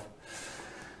de 2,5.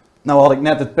 Nou had ik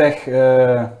net het pech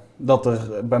dat er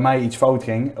bij mij iets fout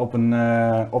ging op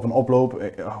een oploop.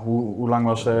 Hoe lang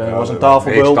was een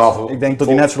tafelbeeld? Ik denk dat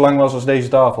die net zo lang was als deze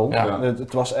tafel. Ja.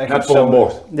 Het was echt net voor een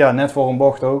bocht. Ja, net voor een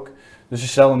bocht ook. Dus er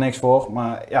stelde niks voor.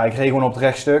 Maar ja, ik reed gewoon op het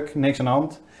rechtstuk, niks aan de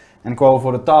hand. En ik wou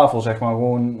voor de tafel, zeg maar,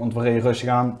 gewoon, want we reden rustig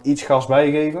aan, iets gas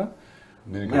bijgeven.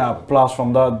 Ja, in plaats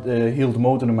van dat hield de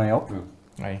motor ermee op. Ja.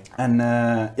 Nee. En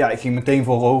ik ging meteen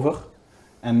voorover.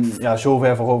 En ja, zo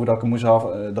ver voorover dat ik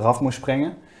eraf moest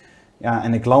springen. Ja,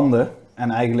 en ik landde.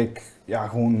 En eigenlijk, ja,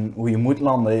 gewoon hoe je moet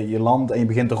landen. Je landt en je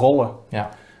begint te rollen. Ja.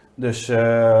 Dus,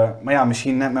 maar ja,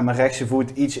 misschien net met mijn rechtse voet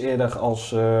iets eerder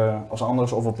als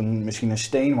anders. Of op misschien een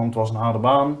steen, want het was een harde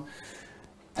baan.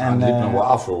 En het liep nog wel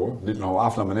af hoor. Het liep nog wel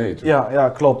af naar beneden toe. Ja,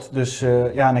 klopt. Dus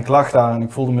en ik lag daar en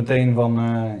ik voelde meteen van,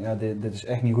 dit is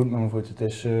echt niet goed met mijn voet. Het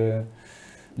is,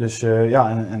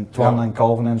 en Toine en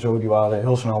Calvin en zo, die waren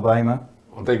heel snel bij me.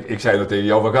 Want ik zei dat tegen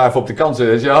jou, ga even op de kant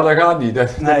zitten. Ja, dat gaat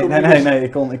niet. Nee,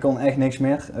 ik kon echt niks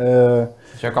meer.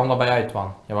 Dus jij kwam daarbij uit, Toine?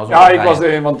 Ik was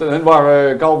erin, want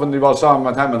Calvin die was samen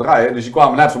met hem aan het rijden. Dus die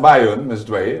kwamen net voorbij hun, met z'n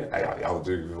tweeën. Ja, die hadden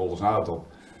natuurlijk volle snelheid op.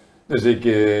 Dus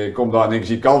ik kom daar en ik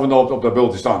zie Calvin op dat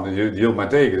bultje staan. Die hield mij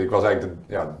tegen. Ik was eigenlijk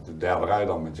de derde rij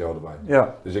dan met jou erbij.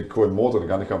 Ja. Dus ik gooi de motor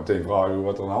en ik ga meteen vragen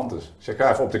wat er aan de hand is. Ik zeg,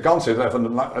 ga even op de kant zitten.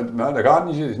 Dat gaat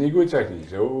niet, dat is niet goed, zegt hij.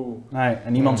 Zo. Nee,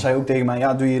 en iemand zei ook tegen mij,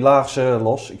 ja, doe je laars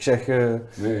los. Ik zeg,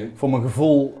 nee. Voor mijn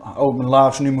gevoel houdt mijn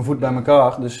laars nu mijn voet bij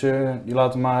elkaar. Dus die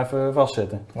laten we maar even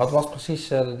vastzitten. Wat was precies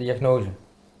de diagnose?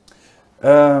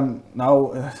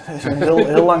 Het is een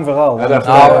heel lang verhaal.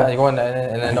 Gewoon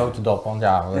in een notendop, want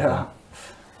ja.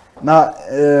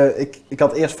 Ik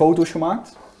had eerst foto's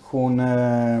gemaakt. Gewoon,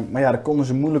 maar ja, daar konden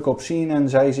ze moeilijk op zien en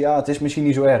zeiden ze, ja, het is misschien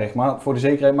niet zo erg, maar voor de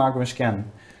zekerheid maken we een scan.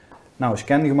 Nou, een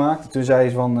scan gemaakt. Toen zei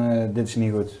ze van, dit is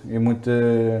niet goed. Je moet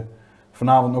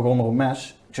vanavond nog onder op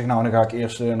mes. Ik zeg, nou, dan ga ik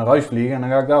eerst naar huis vliegen en dan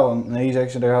ga ik daar. Nee,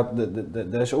 zegt ze,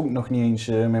 dat is ook nog niet eens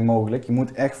meer mogelijk. Je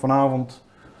moet echt vanavond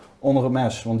onder het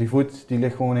mes, want die voet die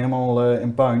ligt gewoon helemaal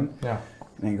in puin. Ja.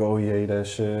 Ik denk, oh jee, dat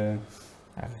is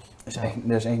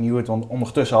echt niet goed, want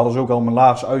ondertussen hadden ze ook al mijn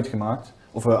laars uitgemaakt,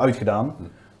 of uitgedaan,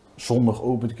 zonder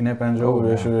open te knippen en zo.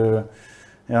 Dus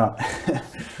ja.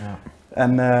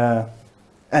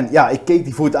 En ik keek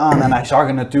die voet aan en hij zag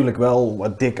er natuurlijk wel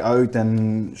wat dik uit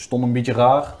en stond een beetje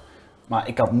raar. Maar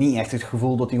ik had niet echt het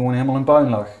gevoel dat hij gewoon helemaal in puin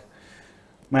lag.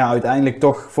 Maar ja, uiteindelijk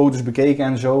toch foto's bekeken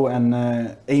en zo. En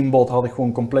 1 bot had ik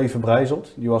gewoon compleet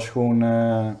verbrijzeld. Die was gewoon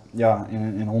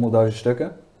in 100.000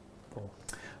 stukken.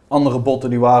 Andere botten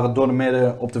die waren door de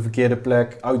midden, op de verkeerde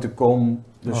plek, uit de kom.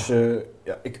 Dus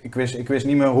ik wist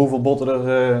niet meer hoeveel botten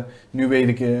er... nu weet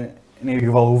ik in ieder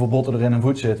geval hoeveel botten er in een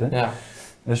voet zitten. Ja.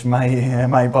 Dus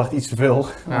mij bracht iets te veel.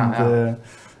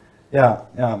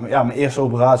 Mijn eerste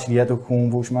operatie die heeft ook gewoon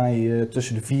volgens mij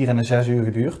tussen de 4 en de 6 uur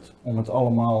geduurd. Om het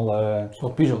allemaal... Een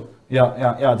soort puzzel.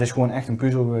 Ja, het is gewoon echt een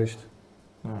puzzel geweest.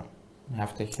 Ja,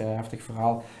 heftig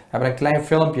verhaal. We hebben een klein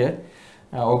filmpje,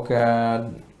 ook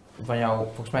van jou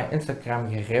volgens mij Instagram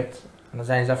geript. En dan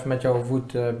zijn ze even met jouw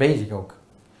voet bezig ook.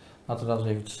 Laten we dat eens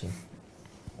eventjes zien.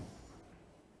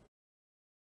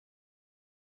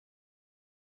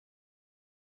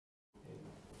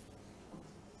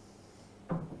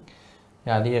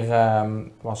 Ja, hier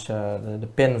was de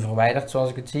pin verwijderd zoals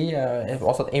ik het zie.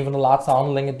 Was dat een van de laatste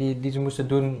handelingen die ze moesten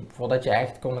doen voordat je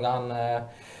echt kon gaan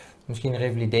misschien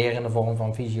revalideren in de vorm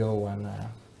van fysio?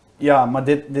 Ja, maar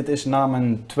dit is na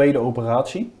mijn tweede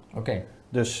operatie. Oké.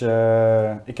 Dus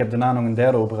ik heb daarna nog een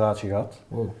derde operatie gehad.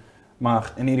 Wow.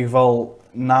 Maar in ieder geval,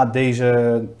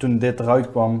 toen dit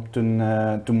eruit kwam,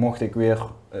 toen mocht ik weer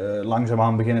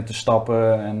langzaamaan beginnen te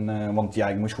stappen. Want ja,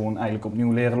 ik moest gewoon eigenlijk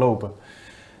opnieuw leren lopen.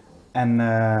 En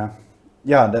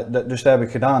dus dat heb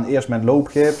ik gedaan. Eerst met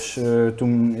loopgips,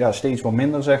 toen steeds wat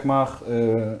minder zeg maar.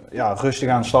 Rustig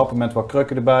aan stappen met wat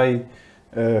krukken erbij,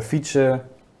 fietsen.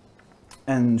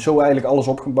 En zo eigenlijk alles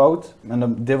opgebouwd.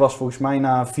 En dit was volgens mij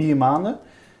na 4 maanden.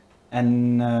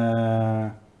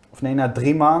 Na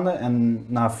 3 maanden. En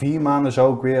na 4 maanden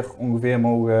zou ik weer ongeveer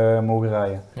mogen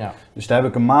rijden. Ja. Dus daar heb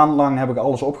ik een maand lang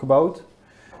alles opgebouwd.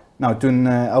 Nou, toen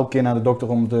elke keer naar de dokter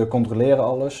om te controleren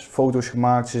alles. Foto's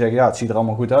gemaakt. Ze zeggen, het ziet er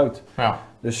allemaal goed uit. Ja.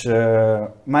 Dus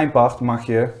mijn part mag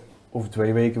je over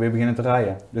 2 weken weer beginnen te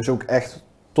rijden. Dus ook echt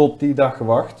tot die dag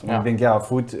gewacht. Want ik denk,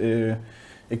 voet...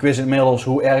 ik wist inmiddels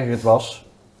hoe erg het was.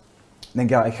 Ik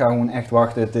denk, ik ga gewoon echt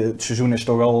wachten. Het seizoen is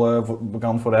toch al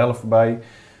bekend voor de helft voorbij.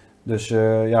 Dus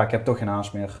ik heb toch geen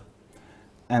haast meer.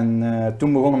 En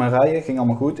toen begonnen mijn rijden, ging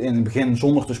allemaal goed. In het begin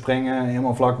zonder te springen,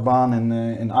 helemaal vlakke baan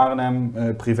in Arnhem,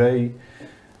 privé.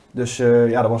 Dus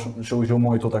dat was sowieso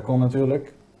mooi tot dat kon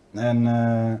natuurlijk.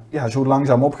 En zo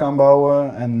langzaam op gaan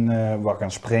bouwen en wat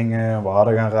gaan springen, wat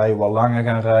harder gaan rijden, wat langer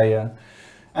gaan rijden.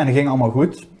 En dat ging allemaal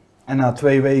goed. En na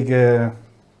 2 weken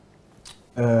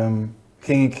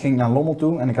ging ik naar Lommel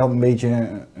toe en ik had een beetje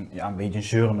een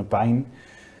zeurende pijn.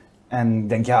 En ik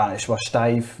denk, het is wat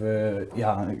stijf.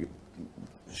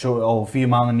 Zo al 4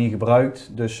 maanden niet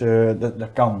gebruikt, dus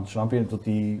dat kan, snap je, dat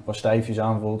die wat stijfjes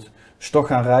aanvoelt. Dus toch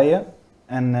gaan rijden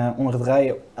en onder het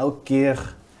rijden elke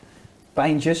keer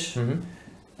pijntjes. Mm-hmm.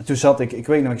 En toen zat ik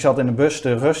weet nog, ik zat in de bus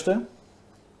te rusten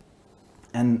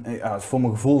en voor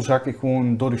mijn gevoel zakte ik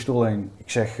gewoon door de stoel heen. Ik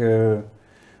zeg,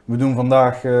 we doen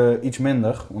vandaag iets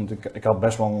minder, want ik had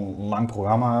best wel een lang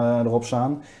programma erop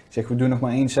staan. Ik zeg, we doen nog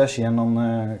maar 1 sessie en dan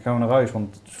gaan we naar huis,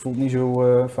 want het voelt niet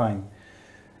zo fijn.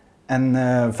 En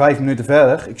 5 minuten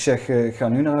verder, ik zeg, ik ga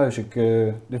nu naar huis,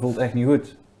 dit voelt echt niet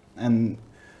goed. En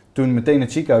toen meteen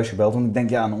het ziekenhuis gebeld, want ik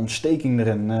denk, een ontsteking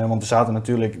erin. Want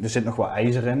er zit nog wat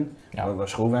ijzer in, wat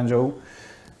schroeven en zo.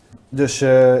 Dus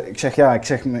ik zeg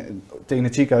tegen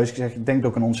het ziekenhuis, ik denk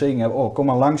dat ik een ontsteking heb. Oh, kom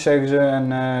maar langs, zeggen ze,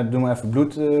 en doen we even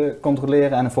bloed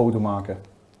controleren en een foto maken.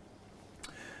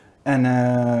 En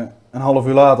een half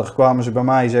uur later kwamen ze bij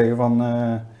mij zeggen van...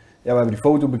 we hebben die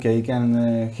foto bekeken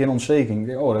en geen ontsteking. Ik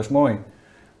denk, dat is mooi.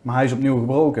 Maar hij is opnieuw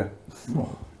gebroken. Oh.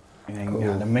 Ik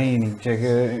denk, dat meen je niet.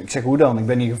 Ik zeg, hoe dan? Ik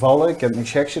ben niet gevallen, ik heb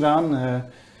niks geks gedaan.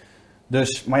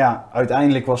 Maar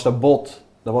uiteindelijk was dat bot,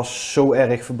 dat was zo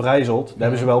erg verbrijzeld. Dat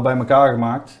hebben ze wel bij elkaar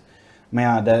gemaakt.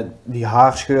 Maar die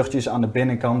haarscheurtjes aan de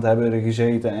binnenkant hebben er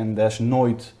gezeten en dat is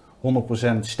nooit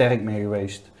 100% sterk meer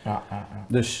geweest. Ja.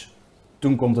 Dus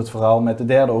toen komt het verhaal met de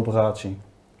derde operatie.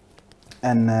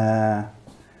 En...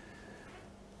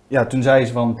 toen zei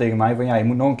ze tegen mij van je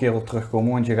moet nog een keer op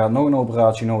terugkomen, want je gaat nog een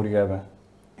operatie nodig hebben.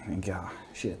 Ik denk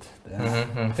shit.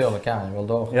 Tuurlijk, je wil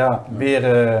door. Ja,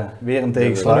 weer een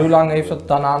tegenslag. En hoe lang heeft het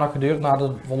daarna nog geduurd, na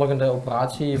de volgende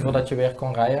operatie, voordat je weer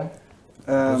kon rijden?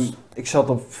 Ik zat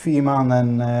op 4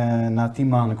 maanden en na 10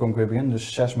 maanden kon ik weer beginnen,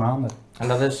 dus 6 maanden. En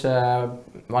dat is,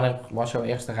 wanneer was jouw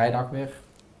eerste rijdag weer?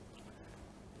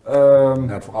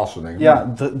 Net voor Assen denk ik.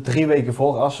 Ja, 3 weken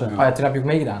voor Assen. Toen heb je ook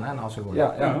meegedaan hè, in Assen gewoon.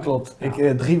 Ja, klopt.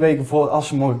 3 weken voor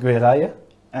Assen mocht ik weer rijden.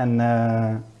 En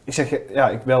ik zeg,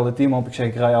 ik belde het team op, ik zeg,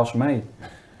 ik rij Assen mee.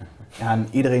 En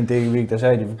iedereen tegen wie ik dat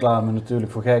zei, die verklaarde me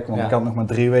natuurlijk voor gek, want ik had nog maar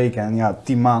 3 weken en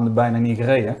 10 maanden bijna niet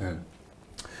gereden. Ja.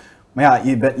 Maar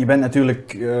je bent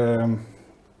natuurlijk,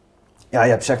 ja, je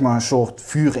hebt zeg maar een soort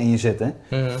vuur in je zitten.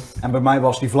 En bij mij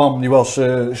was die vlam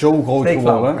zo groot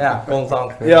geworden. Ja,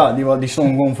 constant. Ja, die stond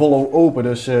gewoon vol open,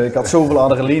 dus ik had zoveel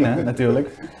adrenaline natuurlijk.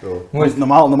 Dus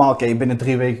normaal je binnen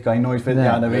 3 weken kan je nooit fit.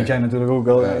 Ja, dat weet jij natuurlijk ook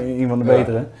wel, een van de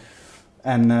betere.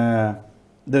 En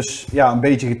dus ja, een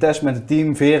beetje getest met het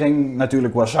team. Vering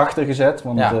natuurlijk wat zachter gezet,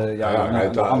 want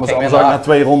anders had ik na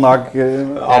 2 ronden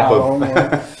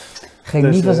Ging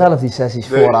niet vanzelf die sessies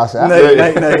vooraf, hè?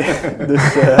 Nee.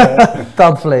 Dus,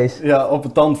 tandvlees. Ja, op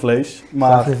het tandvlees.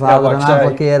 Maar je vader een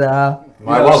aantal keren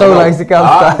zo langs de kant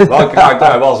staan. Wel kraakt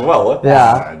hij was er wel, hè?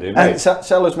 Ja. En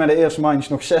zelfs met de eerste mandjes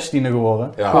nog 16e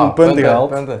geworden. Ja. Gewoon punten gehaald.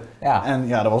 Punten. Ja. En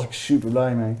ja, daar was ik super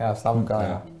blij mee. Ja, snap ik al.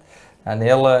 Ja. Een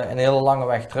hele lange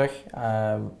weg terug.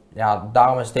 Ja,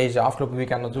 daarom is deze afgelopen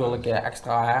weekend natuurlijk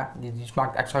extra, die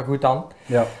smaakt extra goed dan.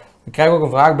 Ja. Ik krijg ook een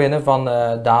vraag binnen van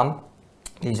Daan.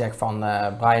 Die zegt van,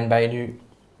 Brian, ben je nu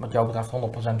wat jou betreft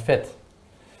 100% fit?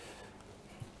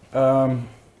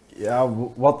 Ja,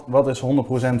 wat is 100%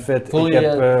 fit? Voel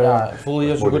je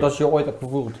je zo goed als je ooit hebt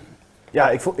gevoeld? Ja,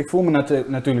 ik voel me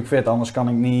natuurlijk fit, anders kan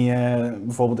ik niet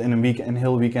bijvoorbeeld in een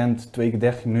heel weekend 2 keer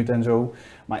 30 minuten en zo.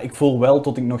 Maar ik voel wel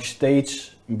dat ik nog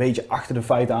steeds een beetje achter de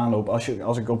feiten aanloop.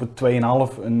 Als ik op het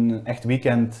 2,5 een echt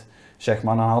weekend zeg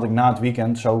maar, dan had ik na het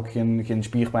weekend zou ik geen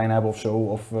spierpijn hebben of zo.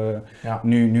 Of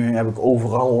nu heb ik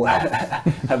overal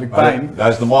heb ik pijn. Dat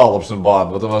is normaal op zijn baan,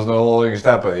 want er was nog wel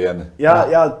gestappen.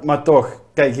 Ja, maar toch.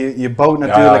 Kijk, je bouwt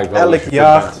natuurlijk elk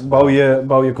jaar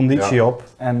bouw je conditie op.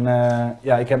 En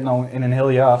ik heb nou in een heel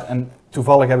jaar, en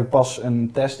toevallig heb ik pas een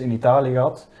test in Italië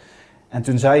gehad. En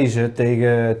toen zei ze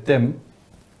tegen Tim,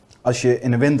 als je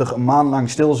in de winter een maand lang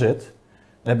stil zit,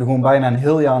 dan heb je gewoon bijna een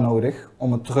heel jaar nodig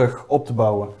om het terug op te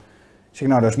bouwen. Ik zeg,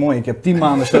 nou dat is mooi, ik heb 10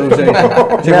 maanden stilgezeten.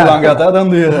 Ik zeg, hoe lang gaat dat dan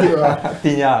duren? Ja,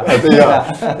 10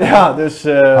 jaar. Ja, dus...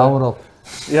 Hou maar op.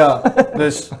 Ja,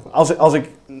 dus als ik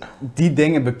die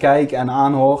dingen bekijk en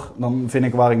aanhoor, dan vind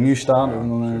ik waar ik nu sta,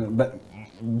 dan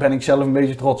ben ik zelf een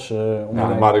beetje trots.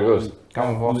 Maar de rust.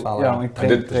 Kan me voorstellen. Ja, ik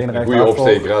dit is een goede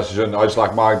opsteker. Als je zo'n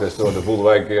uitslag maakt, dus de volgende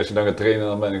week als je dan gaat trainen,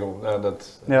 dan ben ik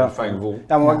dat een fijn gevoel.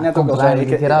 Ja, maar wat ik net ook al zei,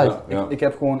 ik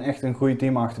heb gewoon echt een goed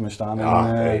team achter me staan.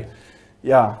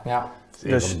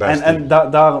 Dus, en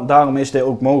daarom is dit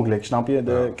ook mogelijk, snap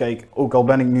je? Kijk, ook al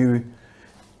ben ik nu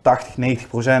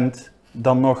 80-90%,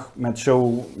 dan nog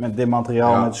met dit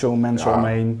materiaal, met zo'n mensen om me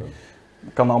heen,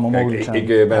 kan het allemaal mogelijk zijn. Ik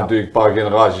ben natuurlijk een paar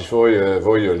generaties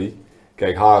voor jullie.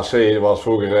 Kijk, HRC was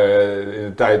vroeger in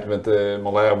de tijd met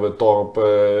Malherbe, Torp,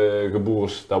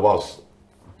 Geboers, dat was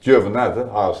van net, hè,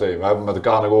 HRC. We hebben met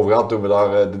elkaar nog over gehad toen we daar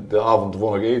de avond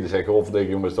ervoor nog eten zeggen, of tegen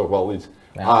jongens, toch wel iets.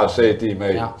 HRC-team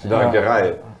mee, ze daar een keer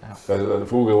rijden.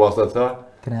 Vroeger was dat zo.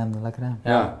 Crème de la crème.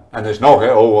 Ja, en dus nog,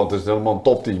 hè, want het is helemaal een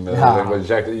topteam. Wat je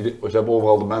zegt, ze hebben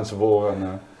overal de mensen voor.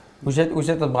 En, Hoe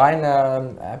zit het, Brian?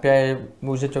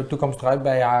 Hoe ziet jouw toekomst eruit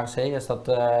bij HRC?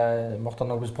 Wordt dat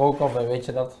nog besproken of weet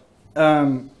je dat?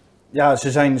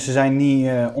 Ze zijn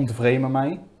niet ontevreden met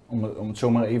mij, om het zo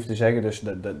maar even te zeggen. Dus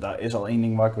daar is al één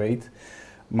ding wat ik weet.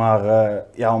 Maar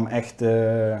om echt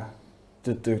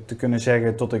te kunnen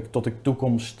zeggen tot ik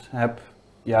toekomst heb,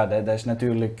 ja, dat is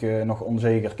natuurlijk nog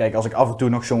onzeker. Kijk, als ik af en toe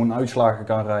nog zo'n uitslagen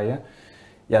kan rijden,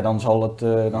 ja, dan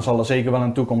zal er zeker wel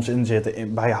een toekomst in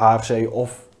zitten bij HRC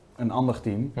of een ander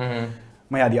team. Mm-hmm.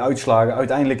 Maar ja, die uitslagen,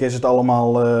 uiteindelijk is het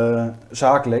allemaal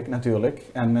zakelijk natuurlijk.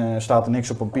 En staat er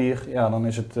niks op papier, ja, dan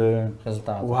is het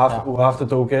resultaat. Hoe hard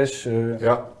het ook is.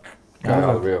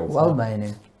 Hoe oud ben je nu?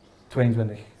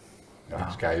 22. Ja, dat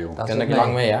is keihard. Dat ken ik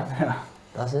lang mee, hè? Ja.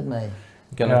 Daar zit mee.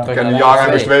 Ik ken een jaar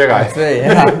en 2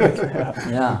 rijden.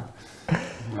 Ja.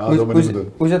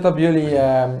 Hoe zit dat bij jullie,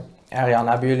 Herjan?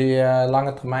 Hebben jullie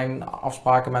lange termijn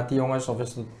afspraken met die jongens? Of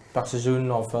is het per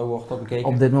seizoen of hoe wordt dat bekeken?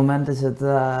 Op dit moment is het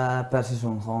per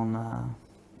seizoen gewoon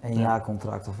 1 jaar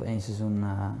contract of 1 seizoen.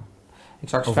 Ik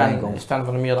zag Sven van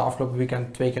der Meer de afgelopen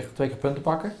weekend 2 keer punten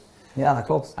pakken. Ja, dat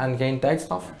klopt. En geen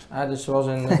tijdstraf. Dus zoals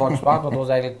in Valkenswaard, want dat was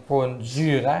eigenlijk gewoon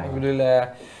zuur. Hè? Ik bedoel,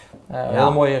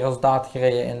 heel mooie resultaten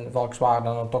gereden in Valkenswaard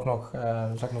en dan toch nog,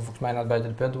 volgens mij net buiten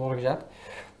de punten worden gezet.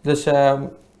 Dus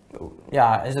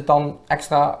is het dan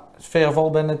extra sfeervol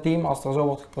binnen het team als er zo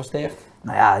wordt gepresteerd?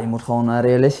 Nou ja, je moet gewoon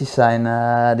realistisch zijn.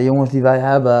 De jongens die wij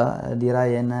hebben, die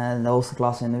rijden in de hoogste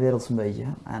klasse in de wereld zo'n beetje.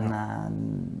 En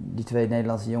die 2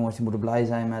 Nederlandse jongens die moeten blij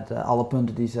zijn met alle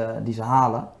punten die ze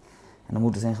halen. En daar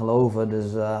moeten ze in geloven. Dus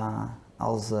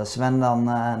als Sven dan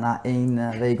na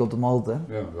 1 week op de motor,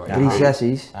 3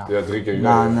 sessies, 3 keer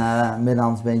na een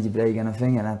middenhandsbeentje breken en een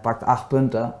vinger en pakt 8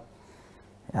 punten.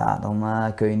 Ja, dan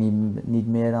kun je niet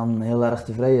meer dan heel erg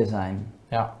tevreden zijn.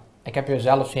 Ja. Ik heb je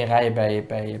zelf zien rijden bij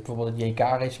bijvoorbeeld het JK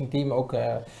Racing Team, ook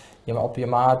op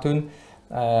Yamaha toen.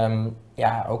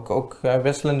 ja, ook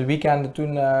wisselende weekenden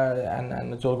toen. En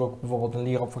natuurlijk ook bijvoorbeeld een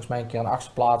Lierop volgens mij een keer een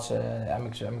 8e plaats.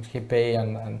 MXGP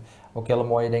en ook hele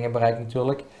mooie dingen bereikt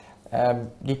natuurlijk.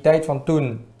 Die tijd van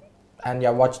toen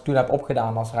en wat je toen hebt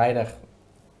opgedaan als rijder.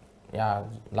 Ja,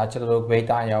 laat je dat ook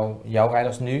weten aan jouw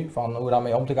rijders nu, van hoe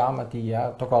daarmee om te gaan met die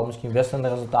toch wel misschien wisselende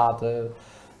resultaten.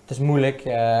 Het is moeilijk.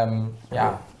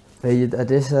 Ja. Weet je,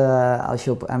 het is als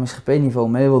je op MXGP niveau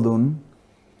mee wil doen,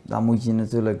 dan moet je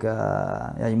natuurlijk,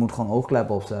 je moet gewoon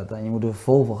oogkleppen opzetten en je moet er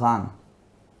vol voor gaan.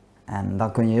 En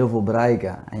dan kun je heel veel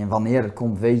bereiken. En wanneer het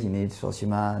komt weet je niet. Zoals je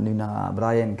maar nu naar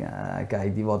Brian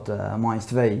kijkt, die wordt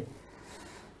 -2.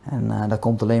 En dat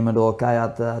komt alleen maar door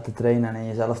keihard te trainen en in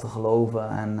jezelf te geloven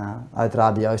en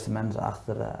uiteraard de juiste mensen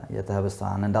achter je te hebben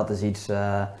staan. En dat is iets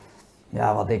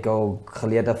wat ik ook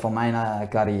geleerd heb van mijn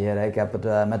carrière. Ik heb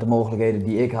het met de mogelijkheden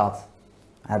die ik had,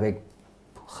 heb ik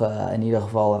in ieder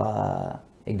geval,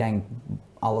 ik denk,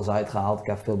 alles uitgehaald. Ik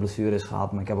heb veel blessures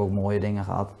gehad, maar ik heb ook mooie dingen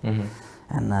gehad. Mm-hmm.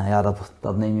 En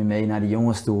dat neem je mee naar die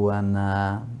jongens toe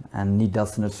en niet dat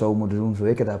ze het zo moeten doen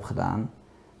zoals ik het heb gedaan.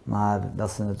 Maar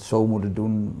dat ze het zo moeten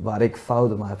doen waar ik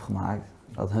fouten mee heb gemaakt,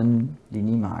 dat hun die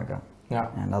niet maken. Ja.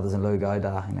 En dat is een leuke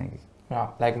uitdaging, denk ik. Ja,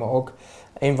 lijkt me ook.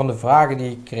 Een van de vragen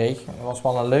die ik kreeg, dat was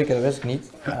wel een leuke, dat wist ik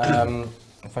niet.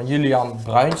 Van Julian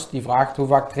Bruins, die vraagt hoe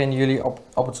vaak trainen jullie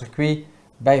op het circuit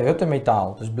bij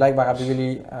Huttenmetaal? Dus blijkbaar hebben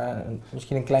jullie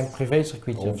misschien een klein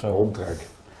privécircuitje of zo. Omtrek.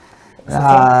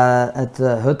 Ja, het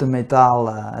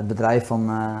Huttenmetaal, het bedrijf van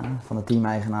de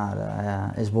team-eigenaar,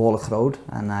 is behoorlijk groot.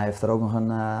 En hij heeft er ook nog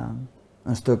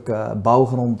een stuk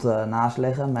bouwgrond naast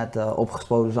liggen met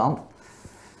opgespoten zand.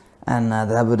 En daar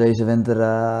hebben we deze winter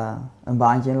een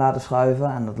baantje in laten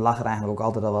schuiven. En dat lag er eigenlijk ook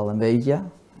altijd al wel een beetje.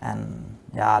 En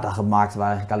ja, daar maakten we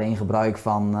eigenlijk alleen gebruik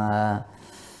van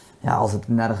als het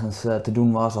nergens te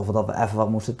doen was. Of dat we even wat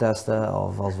moesten testen.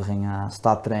 Of als we gingen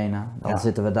starttrainen, dan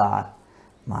zitten we daar.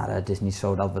 Maar het is niet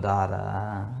zo dat we daar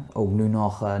ook nu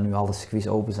alle circuits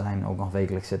open zijn, ook nog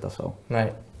wekelijks zitten of zo.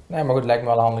 Nee, maar goed, het lijkt me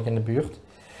wel handig in de buurt.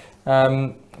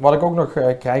 Wat ik ook nog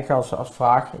krijg als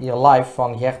vraag hier live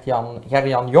van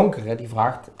Herjan Jonkeren, die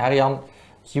vraagt: Herjan,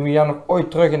 zien we jou nog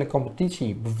ooit terug in de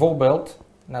competitie? Bijvoorbeeld,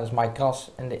 net als Mike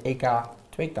Kras, in de EK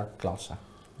tweetakklasse?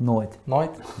 Nooit.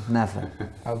 Nooit? Never.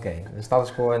 Oké, dus dat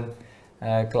is gewoon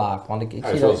klaar. Want ik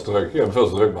zie veel te druk. Je hebt veel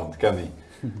te druk, man. Dat ken niet.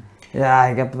 Ja,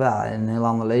 ik heb een heel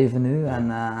ander leven nu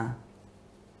en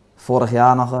vorig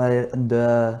jaar nog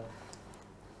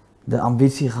de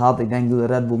ambitie gehad. Ik denk, ik doe de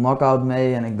Red Bull Knockout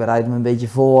mee en ik bereid me een beetje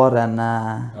voor en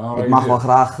ik mag wel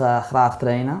graag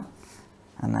trainen.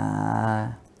 En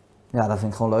dat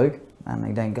vind ik gewoon leuk. En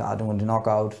ik denk, doen we de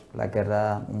Knockout,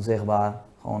 lekker onzichtbaar,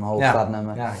 gewoon een hoog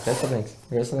startnummer. Ja, ik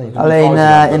wist dat niet.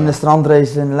 Alleen in de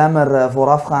strandrace in Lemmer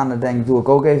voorafgaande denk ik, doe ik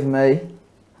ook even mee.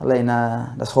 Alleen,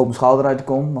 daar schoot mijn schouder uit de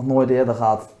kom, nog nooit eerder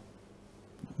gehad.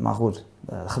 Maar goed,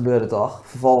 dat gebeurde toch.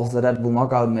 Vervolgens de Red Bull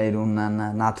Knockout meedoen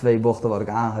en na 2 bochten word ik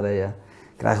aangereden.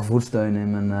 Ik krijg een voetsteun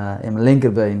in mijn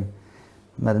linkerbeen.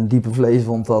 Met een diepe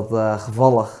vleeswond dat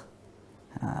gevallig.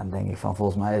 Dan denk ik van,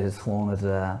 volgens mij is het gewoon het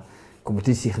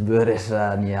competitiegebeuren is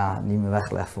niet meer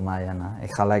weggelegd voor mij. En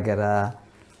ik ga lekker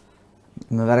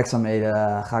mijn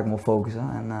werkzaamheden ga ik me op focussen.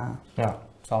 En, ja,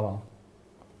 het zal wel.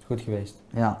 Goed geweest.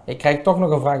 Ja. Ik krijg toch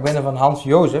nog een vraag binnen van Hans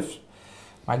Jozefs,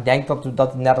 maar ik denk dat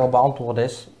het net al beantwoord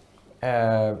is.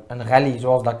 Een rally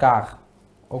zoals Dakar,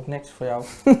 ook niks voor jou?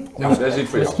 Ja, dat is niet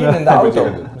voor jou. Misschien in de auto.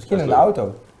 Misschien in de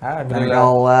auto.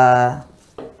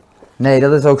 Nee,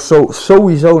 dat is ook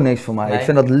sowieso niks voor mij. Nee. Ik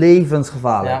vind dat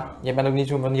levensgevaarlijk. Ja, je bent ook niet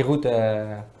zo van die route.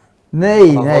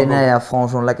 Nee, gewoon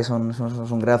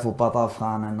zo'n gravelpad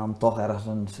afgaan en dan toch ergens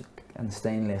een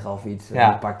steen liggen of iets. Ja.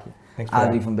 Dan pak je.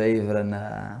 Adrie van Beveren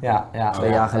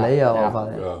 2 jaar geleden al.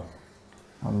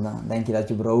 Dan denk je dat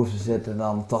je op rozen zit en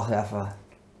dan toch even...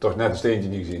 Toch net een steentje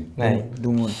niet gezien. Nee,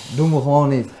 doen we gewoon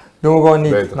niet. Doen we gewoon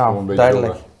niet. Beter, nou, gewoon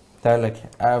duidelijk.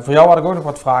 Voor jou had ik ook nog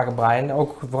wat vragen, Brian.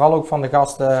 Vooral ook van de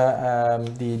gasten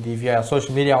die via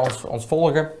social media ons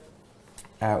volgen.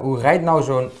 Hoe rijdt nou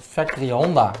zo'n Factory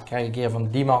Honda? Krijg ik hier van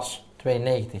Dimas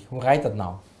 92. Hoe rijdt dat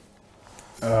nou?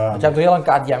 Want je hebt heel lang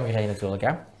KTM gereden natuurlijk,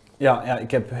 hè? Ja,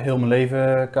 ik heb heel mijn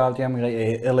leven KTM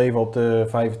gereden. Heel even op de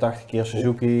 85 keer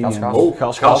Suzuki.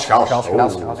 Gas.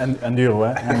 En Duro,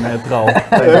 hè. En Tral.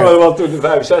 Wat toen de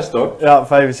 65 toch? Ja,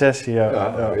 65, ja.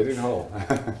 Ja, weet ik nog wel.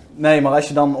 Nee, maar als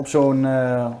je dan op zo'n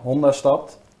Honda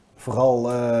stapt, vooral...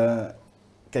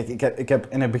 kijk, ik heb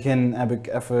in het begin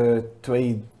even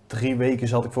 2-3 weken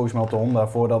zat ik volgens mij op de Honda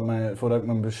voordat ik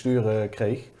mijn bestuur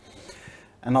kreeg.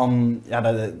 En dan,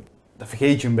 dat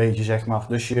vergeet je een beetje, zeg maar.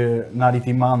 Dus na die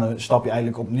 10 maanden stap je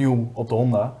eigenlijk opnieuw op de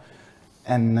Honda.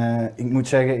 En ik moet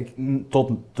zeggen,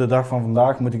 tot de dag van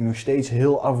vandaag moet ik nog steeds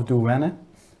heel af en toe wennen.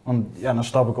 Want ja, dan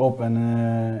stap ik op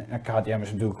en KTM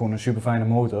is natuurlijk gewoon een super fijne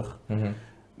motor.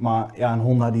 Maar ja, een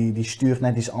Honda die stuurt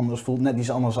net iets anders, voelt net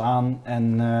iets anders aan.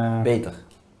 En, Beter?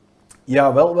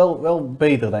 Ja, wel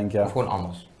beter denk ik, ja. Of gewoon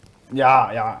anders?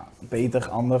 Ja, beter,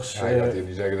 anders. Ja, je gaat hier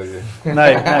niet zeggen dat je...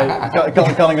 Nee,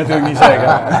 kan ik natuurlijk niet zeggen.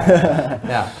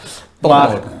 Ja,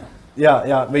 maar,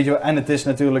 ja, weet je, en het is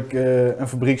natuurlijk een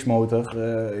fabrieksmotor.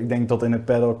 Ik denk dat in het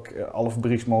paddock alle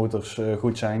fabrieksmotors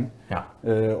goed zijn. Ja.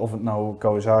 Of het nou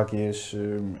Kawasaki is,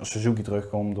 als Suzuki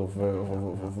terugkomt of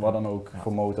wat dan ook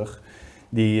voor motor.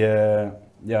 Die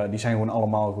zijn gewoon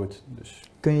allemaal goed. Dus.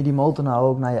 Kun je die motor nou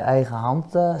ook naar je eigen hand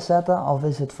zetten? Of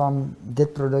is het van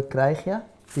dit product krijg je?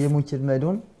 Hier moet je het mee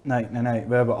doen? Nee.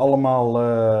 We hebben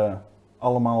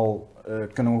allemaal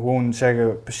kunnen we gewoon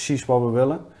zeggen precies wat we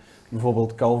willen.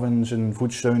 Bijvoorbeeld Calvin, zijn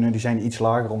voetsteunen, die zijn iets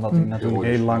lager omdat hij natuurlijk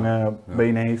hele lange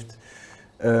benen heeft.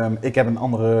 Ik heb een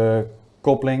andere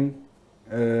koppeling,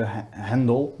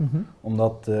 hendel,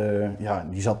 omdat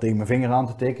die zat tegen mijn vinger aan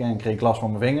te tikken en kreeg last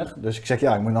van mijn vinger. Dus ik zeg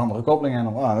ja, ik moet een andere koppeling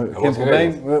hendel. Geen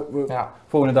probleem.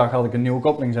 Volgende dag had ik een nieuwe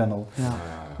koppelingshendel. Ja.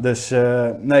 Dus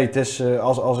nee, het is,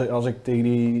 als ik tegen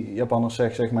die Japanners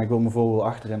zeg maar ik wil mijn voorwiel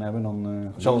achterin hebben,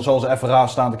 dan zal ze even raar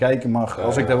staan te kijken, maar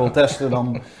als ik dat wil testen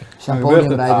dan gebeurt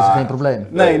het. Rijden is geen probleem.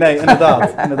 Nee,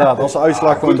 inderdaad. Als de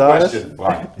uitslag gewoon daar is.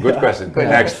 Good question,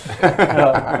 next.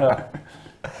 Ja.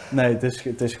 Nee,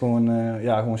 het is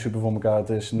gewoon super voor elkaar. Het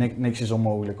is, niks is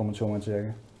onmogelijk om het zo maar te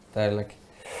zeggen. Duidelijk.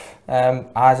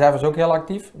 HSF is ook heel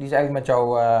actief. Die is eigenlijk met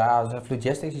jou, HSF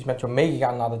Logistics, die is met jou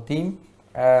meegegaan naar het team.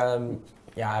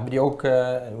 Hebben die ook,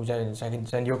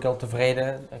 zijn die ook heel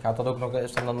tevreden? Gaat dat ook nog,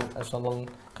 is dat dan een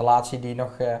relatie die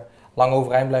nog lang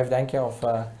overeind blijft, denk je? Of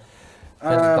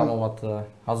vindt het allemaal wat,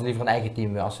 hadden ze liever een eigen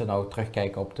team als ze nou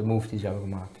terugkijken op de move die ze hebben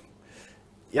gemaakt?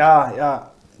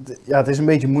 Ja, het is een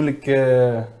beetje moeilijk,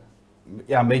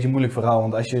 een beetje moeilijk verhaal.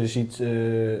 Want als je ziet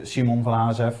Simon van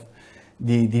HSF,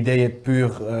 die deed het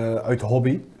puur uit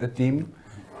hobby, het team.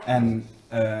 En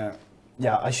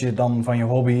als je dan van je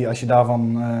hobby, als je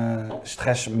daarvan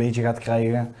stress een beetje gaat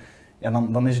krijgen,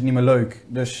 dan is het niet meer leuk.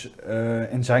 Dus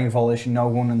in zijn geval is hij nou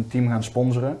gewoon een team gaan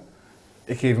sponsoren.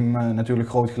 Ik geef hem natuurlijk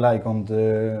groot gelijk, want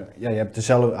hij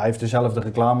heeft dezelfde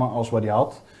reclame als wat hij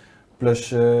had.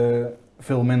 Plus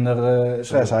veel minder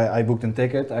stress. Hij boekt een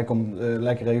ticket, hij komt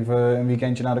lekker even een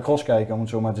weekendje naar de cross kijken, om het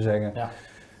zo maar te zeggen. Ja.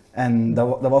 En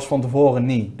dat was van tevoren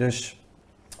niet. Dus,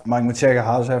 maar ik moet zeggen,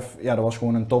 HSF, dat was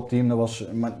gewoon een topteam. Dat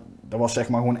was zeg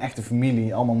maar gewoon echt een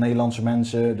familie, allemaal Nederlandse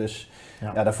mensen. Dus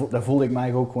daar voelde ik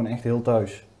mij ook gewoon echt heel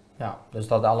thuis. Ja, dus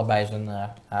dat allebei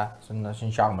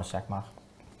zijn charmes, zeg maar.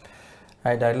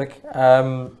 Hey, duidelijk.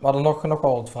 We hadden nog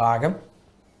wel wat vragen.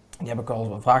 Die heb ik al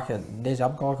gevraagd. Deze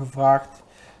heb ik al gevraagd.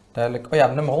 Duidelijk. Oh ja,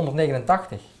 nummer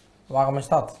 189. Waarom is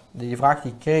dat? Die vraag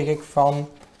die kreeg ik van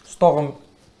Storm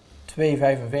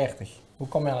 245. Hoe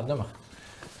kom je aan het nummer?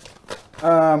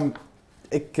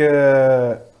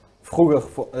 Vroeger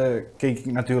keek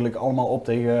ik natuurlijk allemaal op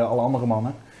tegen alle andere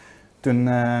mannen. Toen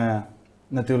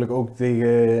natuurlijk ook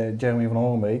tegen Jeremy van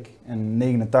Horenbeek. En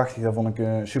 89, dat vond ik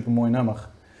een super mooi nummer.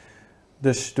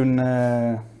 Dus toen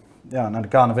naar de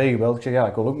KNV gebeld. Ik zeg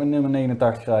ik wil ook met nummer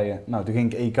 89 rijden. Nou, toen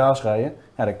ging ik EK's rijden.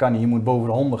 Ja, dat kan niet, je moet boven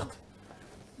de 100.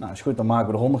 Nou, is goed, dan maken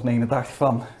we er 189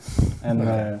 van.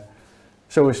 En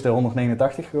zo is de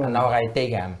 189 gewoon. En nou rij je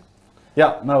tegen hem?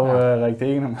 Ja, rijd ik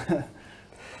tegen hem.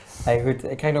 Hey,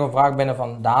 goed, ik krijg nog een vraag binnen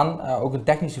van Daan, ook een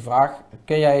technische vraag.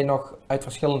 Kun jij nog uit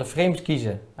verschillende frames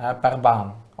kiezen per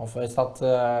baan? Of is dat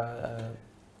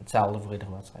hetzelfde voor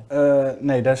iedere wedstrijd?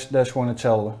 Nee, dat is gewoon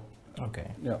hetzelfde. Oké.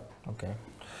 Ja. Oké.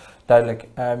 Duidelijk.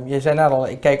 Je zei net al,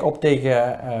 ik kijk op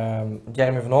tegen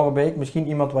Jeremy van Horenbeek. Misschien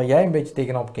iemand waar jij een beetje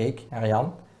tegenop keek,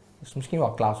 Herjan. Dat is misschien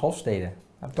wel Klaas Hofstede.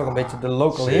 Toch een beetje de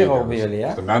local hero bij jullie, hè? Dat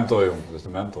is de mentor, jongen. Dat is de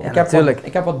mentor. Ja,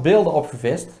 ik heb wat beelden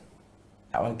opgevist.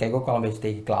 Ja, want ik kijk ook wel een beetje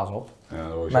tegen Klaas op.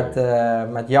 Ja,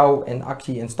 met jou in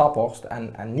actie in Staphorst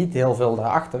en niet heel veel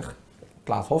daarachter,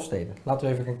 Klaas Hofstede. Laten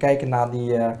we even gaan kijken naar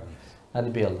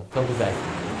die beelden. Filmpje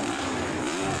 5.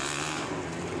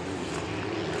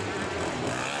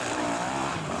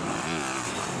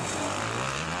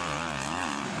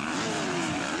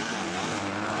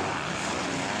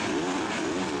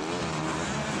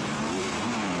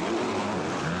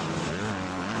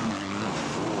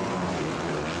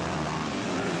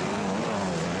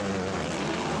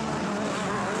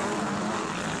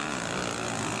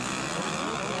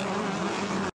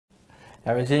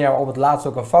 Ja, we zien jou op het laatst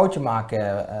ook een foutje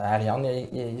maken, Herjan.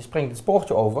 Je springt het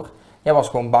spoortje over. Jij was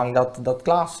gewoon bang dat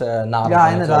Klaas naderde. Ja,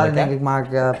 inderdaad. Ik natuurlijk,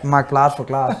 denk, ik maak plaats voor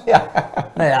Klaas. Ja.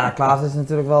 Nou ja, Klaas is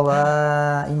natuurlijk wel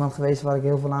iemand geweest waar ik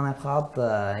heel veel aan heb gehad.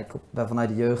 Ik ben vanuit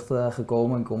de jeugd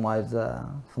gekomen. Ik kom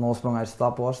van oorsprong uit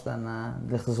Staphorst en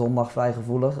het ligt de zondag vrij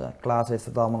gevoelig. Klaas heeft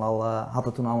het had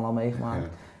het toen allemaal al meegemaakt. Ja.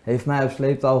 Heeft mij op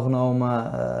sleeptouw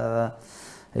genomen.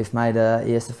 Heeft mij de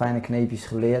eerste fijne kneepjes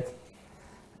geleerd.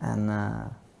 En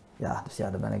dus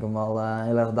daar ben ik hem wel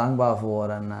heel erg dankbaar voor.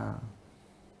 En,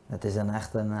 het is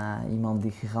echt iemand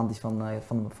die gigantisch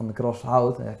van de cross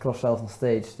houdt. Cross zelf nog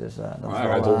steeds. Dus, dat Hij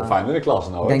rijdt wel fijn in de klas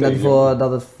nou. ik denk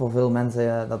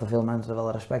dat er veel mensen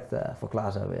wel respect voor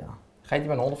Klaas hebben. Ja. Rijdt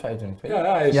hij met een 125?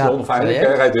 Ja, hij is 150.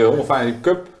 Hij rijdt de 150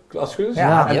 Cup klasses.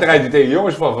 Ja, en dan rijdt hij tegen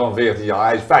jongens van 14 jaar.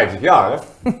 Hij is 50 jaar,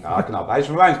 hè? Ja, knap. Hij is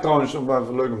van mij trouwens,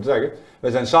 leuk om te zeggen.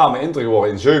 Wij zijn samen inter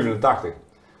geworden in 87.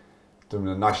 Toen we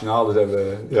de nationale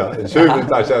hebben, in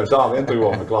 87 zijn we samen inter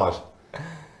geworden met Klaas.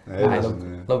 Nee,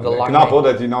 dat is knap hoor,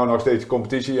 dat hij nou nog steeds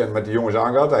competitie en met die jongens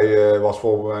aangaat. Hij was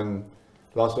voor mijn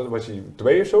laatste, was hij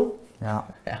 2 of zo? Ja.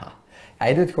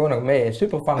 Hij doet gewoon nog mee, hij is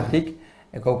super fanatiek.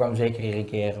 Ik hoop hem zeker iedere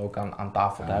keer ook aan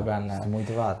tafel te hebben. En, dat is de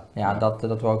moeite waard. Ja, dat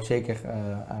we ook zeker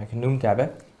genoemd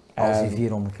hebben. Als hij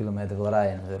 400 kilometer wil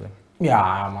rijden natuurlijk.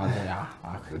 Ja, maar ja.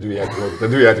 Dat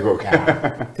doe jij toch ook? Ja,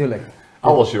 tuurlijk.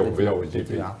 Alles jong voor jou in GP.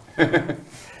 Ja.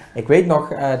 Ik weet nog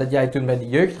dat jij toen bij de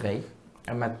jeugd reed.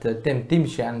 En met Tim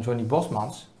Tiemsje en Johnny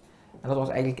Bosmans. En dat was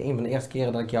eigenlijk een van de eerste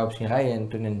keren dat ik jou heb zien rijden. En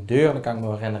toen in Deurne, kan ik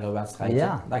me herinneren, een wedstrijdje.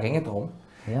 Ja. Daar ging het om.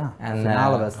 Ja, en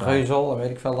finale wedstrijd. Reuzel en weet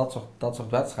ik veel, dat soort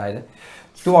wedstrijden.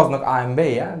 Toen was het nog AMB,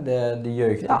 hè, de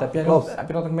jeugd. Ja, heb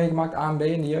je dat nog meegemaakt, AMB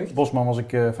in de jeugd? Bosman was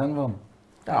ik fan van.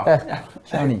 Ja, echt? Ja.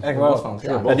 Zo niet. Echt waar. Bosmans,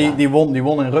 ja. Ja, die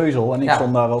won in Reuzel en ik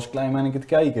stond daar als klein manneke te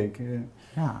kijken.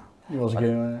 Ja. Die was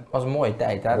was een mooie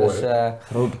tijd, hè. Mooi, Dus,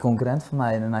 grote concurrent van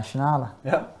mij in de nationale.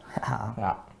 Ja.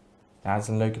 Ja, het is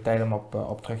een leuke tijd om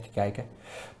op terug te kijken.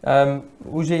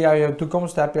 Hoe zie jij je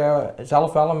toekomst? Heb je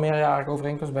zelf wel een meerjarige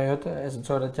overeenkomst bij Hutten? Is het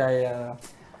zo dat jij,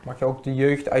 mag je ook de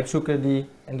jeugd uitzoeken die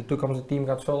in de toekomst het team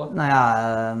gaat vullen? Nou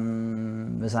ja,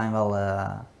 we zijn wel,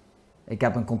 ik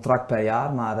heb een contract per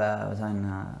jaar, maar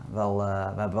we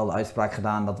hebben wel de uitspraak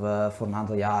gedaan dat we voor een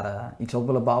aantal jaren iets op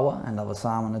willen bouwen en dat we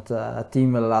samen het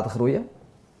team willen laten groeien.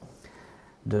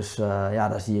 Dus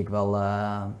daar zie ik wel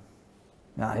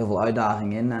heel veel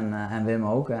uitdaging in en Wim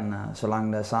ook. En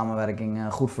zolang de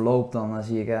samenwerking goed verloopt, dan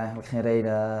zie ik eigenlijk geen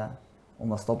reden om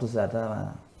dat stop te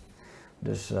zetten.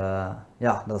 Dus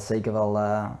dat is zeker wel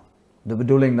de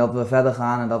bedoeling dat we verder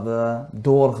gaan en dat we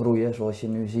doorgroeien. Zoals je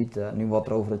nu ziet, nu wordt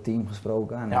er over het team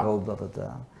gesproken en ik hoop dat het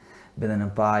binnen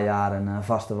een paar jaar een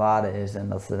vaste waarde is. En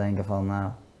dat ze denken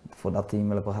van, voor dat team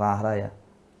willen we graag rijden.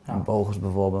 Ja. Bogers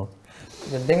bijvoorbeeld.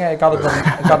 De dingen, ik had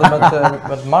het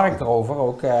met Mark erover,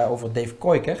 ook over Dave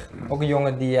Koijker. Ook een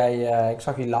jongen die jij, ik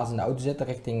zag jullie laatst in de auto zitten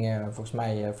richting volgens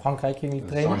mij Frankrijk jullie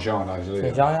trainen.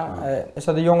 Saint-Jean, is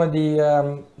dat een jongen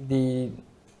die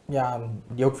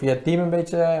ook via het team een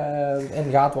beetje in de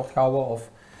gaten wordt gehouden? Of?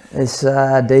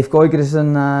 Dave Koijker is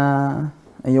een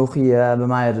jochie bij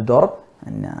mij uit het dorp.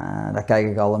 En daar kijk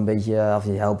ik al een beetje, of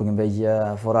die help ik een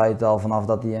beetje vooruit al vanaf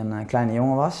dat hij een kleine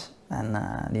jongen was. En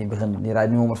die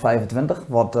rijdt nu 125,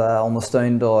 wordt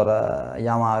ondersteund door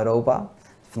Yamaha Europa.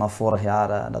 Vanaf vorig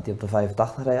jaar dat hij op de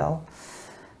 85 reed al.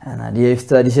 En die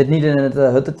zit niet in het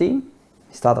Hutten-team.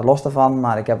 Die staat er los daarvan,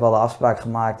 maar ik heb wel de afspraak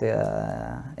gemaakt.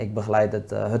 Ik begeleid het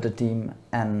Hutten-team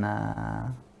en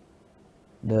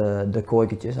de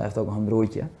Koikertjes. Hij heeft ook nog een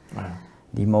broertje. Ja.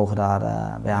 Die mogen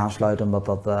daar bij aansluiten, omdat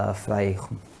dat vrij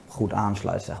goed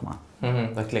aansluit, zeg maar.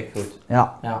 Dat klikt goed.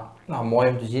 Ja. Nou, mooi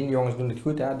om te zien. De jongens doen het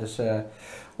goed, hè. Dus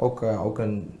ook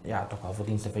een, toch wel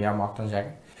verdienste van jou, mag ik dan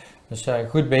zeggen. Dus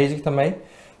goed bezig daarmee.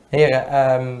 Heren,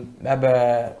 we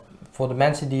hebben voor de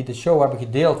mensen die de show hebben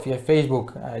gedeeld via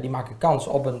Facebook, die maken kans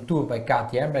op een tour bij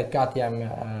KTM. Bij het KTM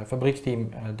fabrieksteam,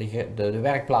 de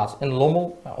werkplaats in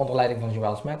Lommel, onder leiding van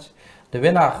Joël Smets. De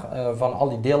winnaar van al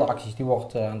die deelacties, die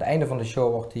wordt aan het einde van de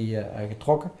show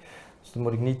getrokken. Dus dat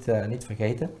moet ik niet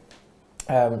vergeten.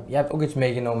 Je hebt ook iets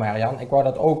meegenomen, Herjan. Ik wou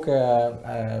dat ook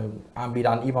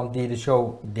aanbieden aan iemand die de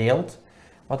show deelt.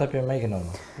 Wat heb je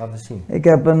meegenomen? Laat eens zien. Ik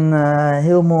heb een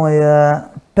heel mooi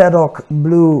Paddock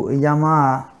Blue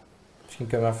Yamaha. Misschien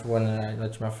kunnen we even gewoon,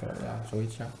 dat je me even,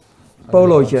 zoiets, ja.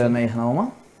 Polootje meegenomen.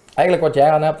 Eigenlijk wat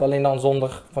jij aan hebt, alleen dan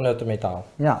zonder van Hutten metaal.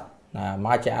 Ja.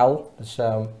 Maatje L, dus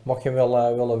mocht je hem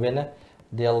willen winnen,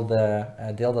 deel de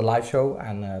live show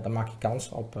en dan maak je kans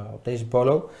op deze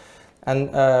polo. En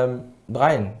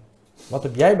Brian, wat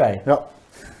heb jij bij? Ja,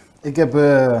 ik heb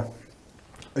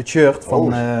het shirt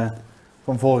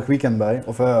van vorig weekend bij,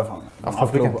 of van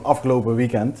afgelopen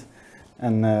weekend.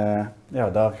 En ja,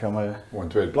 daar gaan we... Mooi een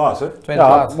tweede plaats, hè? Tweede Ja,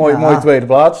 plaats. mooi tweede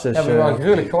plaats. Dus, Hebben we wel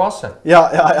gruwelijk gewassen. ja,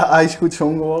 hij is goed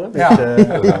schoon geworden. Ja. Dus,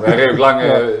 Wij reden ook lang...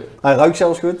 hij ruikt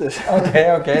zelfs goed, dus,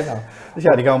 Oké, nou. dus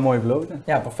ja, die gaan we mooi verloten.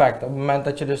 Ja, perfect. Op het moment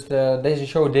dat je dus deze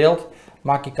show deelt,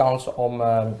 maak je kans om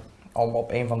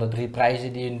op een van de 3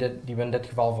 prijzen die we in dit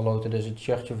geval verloten, dus het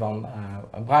shirtje van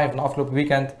Brian van afgelopen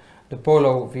weekend, de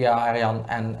polo via Herjan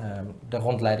en de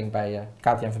rondleiding bij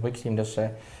KTM Fabrieksteam. Dus ik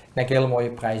denk hele mooie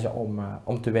prijzen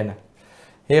om te winnen.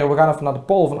 Heren, we gaan even naar de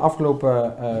poll van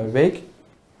afgelopen week.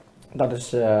 Dat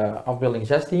is afbeelding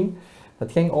 16.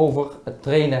 Dat ging over het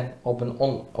trainen op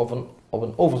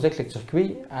een overzichtelijk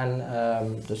circuit. En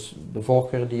dus de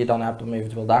voorkeur die je dan hebt om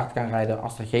eventueel daar te gaan rijden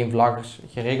als er geen vlaggers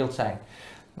geregeld zijn.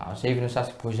 Nou, 67%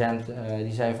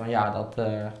 die zei van ja,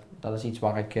 dat is iets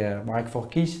waar ik voor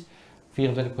kies. 24%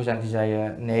 die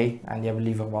zei nee en die hebben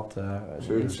liever wat...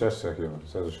 67 zeg je,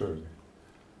 76.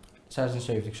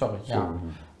 76, sorry. Ja.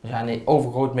 Dus ja, nee,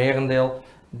 overgroot merendeel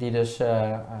die dus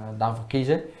daarvoor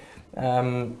kiezen.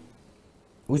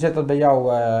 Hoe zit dat bij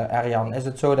jou, Herjan? Is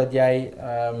het zo dat jij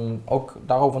ook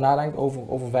daarover nadenkt,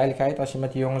 over veiligheid, als je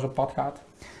met die jongens op pad gaat?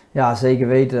 Ja, zeker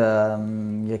weten.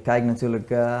 Je kijkt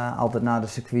natuurlijk altijd naar de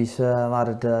circuits waar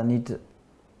het niet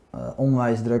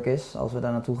onwijs druk is als we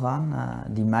daar naartoe gaan.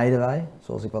 Die mijden wij,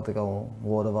 zoals wat ik al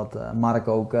hoorde, wat Mark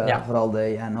ook vooral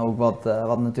deed. En ook wat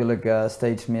natuurlijk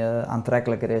steeds meer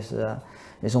aantrekkelijker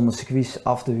is om de circuits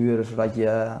af te huren, zodat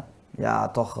je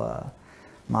toch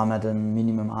maar met een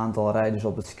minimum aantal rijders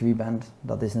op het circuit bent.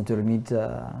 Dat is natuurlijk niet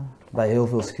bij heel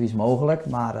veel circuits mogelijk,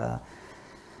 maar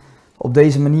op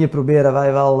deze manier proberen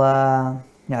wij wel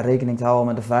rekening te houden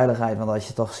met de veiligheid. Want als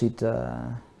je toch ziet,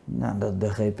 de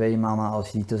GP-mannen, als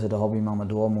je die tussen de hobbymannen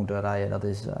door moeten rijden, dat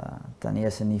is ten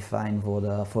eerste niet fijn voor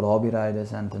de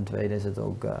hobbyrijders. En ten tweede is het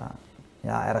ook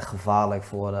erg gevaarlijk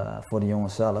voor de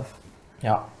jongens zelf.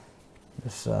 Ja.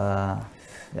 Dus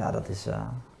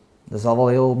dat zal wel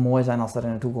heel mooi zijn als er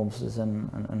in de toekomst dus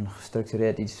een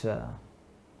gestructureerd iets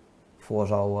voor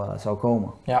zou komen.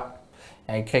 Ja.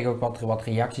 Ja, ik kreeg ook wat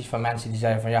reacties van mensen die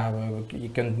zeiden van ja, je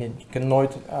kunt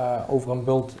nooit over een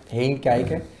bult heen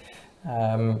kijken.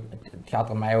 Het gaat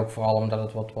er mij ook vooral om dat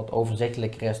het wat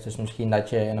overzichtelijker is. Dus misschien dat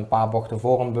je in een paar bochten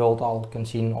voor een bult al kunt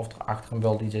zien of er achter een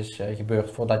bult iets is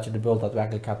gebeurd voordat je de bult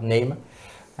daadwerkelijk gaat nemen.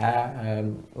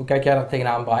 Hoe kijk jij daar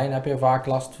tegenaan, Brian? Heb je vaak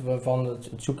last van het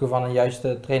zoeken van een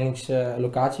juiste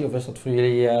trainingslocatie? Of is dat voor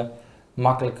jullie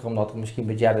makkelijker omdat er misschien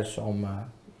budget is om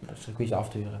de circuits af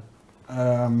te huren?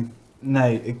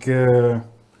 Nee, ik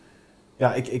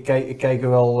kijk er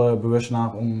wel bewust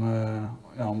naar om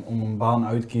een baan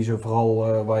uit te kiezen,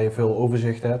 vooral waar je veel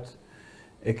overzicht hebt.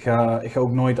 Ik ga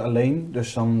ook nooit alleen,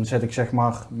 dus dan zet ik zeg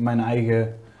maar mijn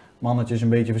eigen mannetjes een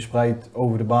beetje verspreid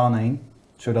over de baan heen.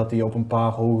 Zodat die op een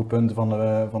paar hoge punten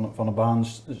van de baan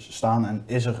staan. En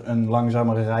is er een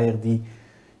langzamere rijder die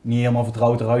niet helemaal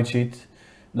vertrouwd eruit ziet,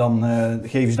 dan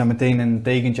geven ze daar meteen een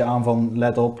tekentje aan van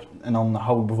let op. En dan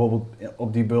hou ik bijvoorbeeld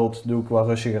op die bult, doe ik wel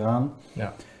rustiger aan.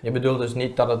 Ja. Je bedoelt dus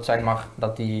niet dat het zeg maar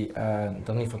dat hij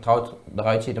er niet vertrouwd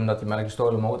eruit ziet omdat hij met een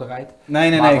gestolen motor rijdt?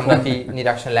 Nee. Maar omdat hij niet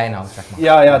echt zijn lijn houdt, zeg maar.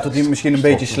 Ja, tot hij misschien een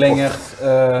beetje slingert.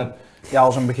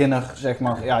 Als een beginner zeg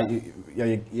maar,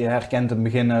 je herkent een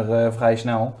beginner vrij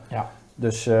snel. Ja.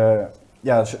 Dus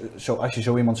als je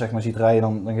zo iemand zeg maar ziet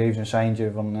rijden, dan geven ze een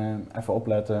seintje van even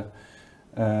opletten.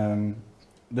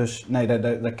 Dus nee,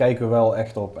 daar kijken we wel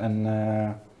echt op. En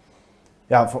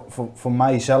voor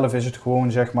mijzelf is het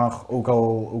gewoon zeg maar, ook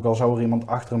al zou er iemand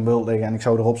achter een bult liggen en ik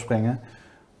zou erop springen,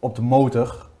 op de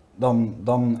motor,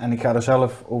 en ik ga er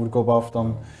zelf over de kop af,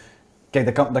 dan...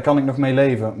 Kijk, daar kan ik nog mee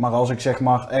leven. Maar als ik zeg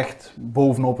maar echt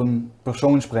bovenop een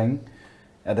persoon spring,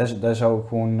 daar zou ik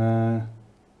gewoon...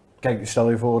 Kijk, stel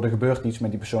je voor er gebeurt iets met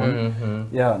die persoon. Mm-hmm.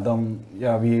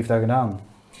 Wie heeft dat gedaan?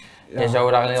 Je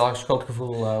zou daar een heel erg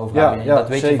schuldgevoel over hebben. Dat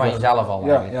weet zeker. Je van jezelf al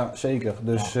eigenlijk. Ja, zeker.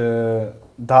 Dus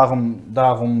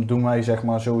daarom doen wij zeg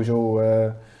maar sowieso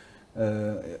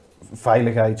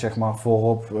veiligheid zeg maar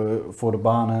voorop voor de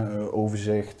banen,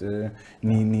 overzicht.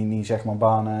 Niet zeg maar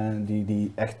banen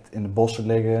die echt in de bossen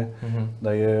liggen. Mm-hmm.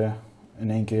 Dat je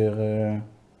in één keer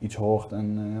iets hoort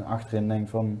en achterin denkt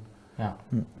van...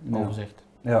 Overzicht.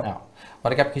 Ja.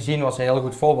 Wat ik heb gezien was een heel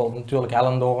goed voorbeeld, natuurlijk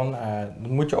Hellendoorn.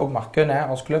 Dat moet je ook maar kunnen hè,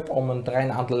 als club om een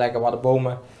terrein aan te leggen waar de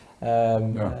bomen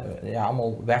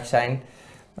allemaal weg zijn.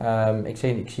 Ik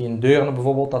zie in Deurne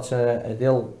bijvoorbeeld dat ze het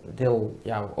heel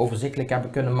overzichtelijk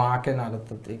hebben kunnen maken. Nou,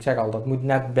 ik zeg al, dat moet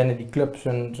net binnen die club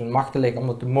zijn machten liggen om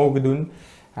dat te mogen doen.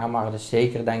 Maar het is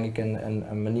zeker denk ik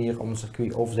een manier om een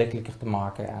circuit overzichtelijker te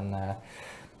maken. En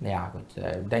goed,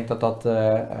 ik denk dat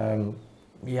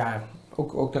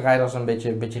ook de rijders een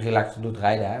beetje relaxed doet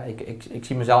rijden. Hè. Ik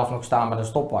zie mezelf nog staan met een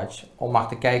stopwatch om maar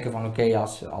te kijken van oké,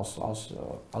 als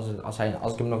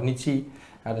ik hem nog niet zie,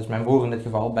 dus mijn broer in dit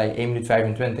geval, bij 1 minuut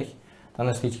 25, dan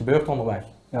is er iets gebeurd onderweg.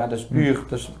 Ja, dus puur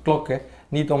dus klokken,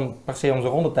 niet om per se onze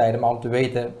rondetijden, maar om te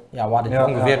weten waar dit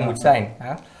ongeveer moet zijn.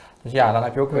 Hè. Dus ja, dan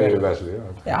heb je ook weer,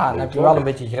 dan heb je wel een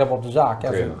beetje grip op de zaak.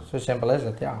 Ja, zo simpel is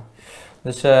het, ja.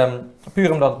 Dus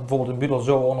puur omdat bijvoorbeeld een Budel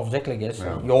zo onoverzichtelijk is,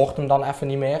 je hoort hem dan even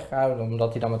niet meer,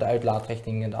 omdat hij dan met de uitlaat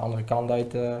richting de andere kant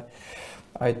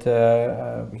uit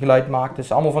geluid maakt.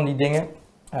 Dus allemaal van die dingen.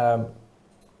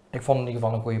 Ik vond in ieder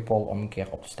geval een goede poll om een keer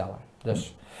op te stellen.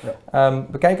 Dus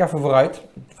we kijken even vooruit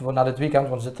naar dit weekend,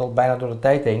 want we zitten al bijna door de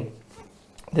tijd heen.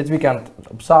 Dit weekend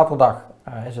op zaterdag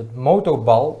is het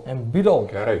motobal in Budel.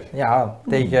 Kijk. Ja,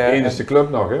 tegen de enige club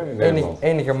nog, hè, in Nederland.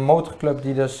 Enige motorclub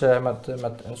die dus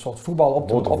met een soort voetbal op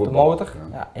de motor.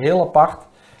 Ja, heel apart.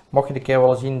 Mocht je de keer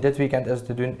willen zien, dit weekend is het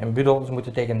te doen in Budel. Ze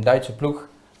moeten tegen een Duitse ploeg.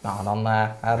 Nou, dan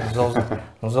zullen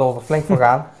ze er flink voor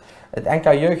gaan. Het NK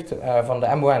Jeugd van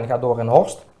de MON gaat door in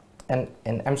Horst. En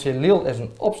in MC Lille is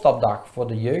een opstapdag voor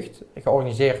de jeugd,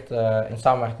 georganiseerd in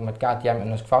samenwerking met KTM en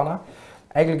Husqvarna.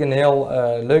 Eigenlijk een heel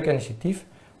leuk initiatief.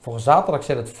 Voor zaterdag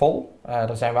zit het vol.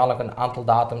 Er zijn wel nog een aantal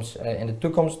datums in de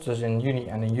toekomst, dus in juni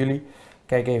en in juli.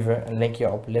 Kijk even een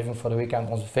linkje op Living for the Weekend,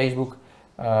 onze Facebook,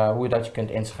 hoe je dat je kunt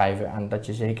inschrijven en dat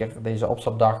je zeker deze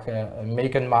opstapdag mee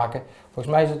kunt maken.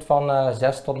 Volgens mij is het van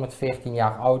 6 tot en met 14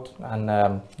 jaar oud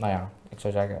en ik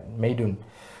zou zeggen meedoen.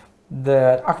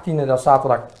 De 18e, dat is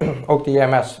zaterdag, ook de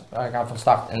JMS gaat van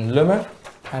start in Lummen.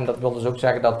 En dat wil dus ook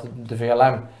zeggen dat de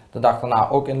VLM de dag daarna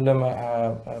ook in Lummen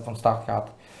van start gaat.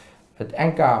 Het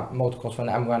NK motocross van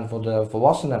de MON voor de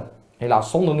volwassenen, helaas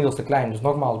zonder Niels de Klein, dus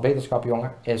nogmaals beterschap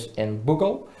jongen, is in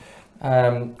Boekel.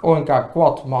 ONK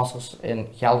Quad Masters in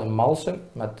Geldermalsen,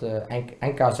 met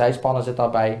NK zijspannen zit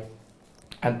daarbij.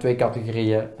 En 2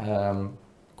 categorieën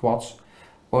quads.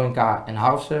 ONK in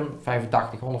Harfsen,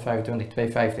 85, 125,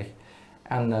 250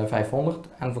 en 500.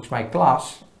 En volgens mij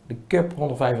Klaas, de Cup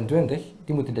 125,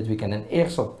 die moeten dit weekend in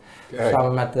Eersel.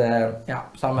 Samen met de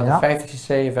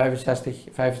 50cc, 65,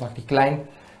 85 klein.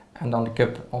 En dan de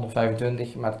Cup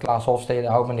 125 met Klaas Hofstede,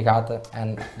 hou hem in de gaten,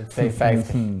 en de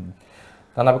 250.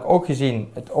 Dan heb ik ook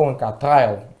gezien het ONK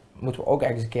Trial. Moeten we ook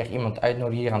ergens een keer iemand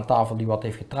uitnodigen hier aan tafel die wat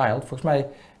heeft getriald. Volgens mij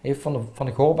heeft Van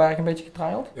de Goorberg een beetje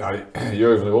getriald. Ja,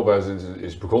 Jurgen van de Goorberg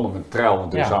is begonnen met trial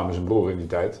natuurlijk samen met zijn broer in die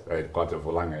tijd. Hij praat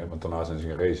over lang, hè, want daarna zijn ze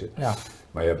gaan racen. Ja.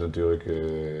 Maar je hebt natuurlijk,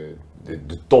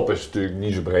 de top is natuurlijk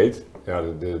niet zo breed. Ja,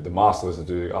 de master is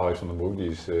natuurlijk Alex van den Broek, die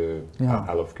is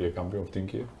 11 keer kampioen of 10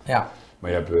 keer. Ja.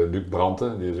 Maar je hebt Luc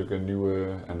Branten, die is ook een nieuwe,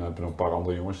 en dan heb je nog een paar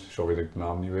andere jongens. Sorry dat ik de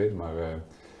naam niet weet,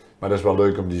 maar dat is wel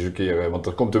leuk om die eens een keer, want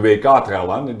er komt de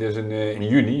WK-trail aan, dit is in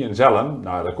juni in Zelhem.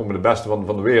 Nou, daar komen de beste van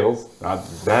de wereld. Nou,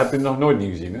 daar heb je nog nooit niet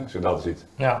gezien, hè, als je dat ziet.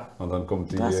 Ja. Want dan komt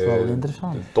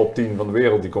de top 10 van de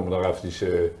wereld, die komen daar eventjes...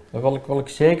 Daar wil ik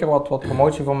zeker wat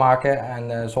promotie voor maken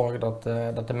en zorgen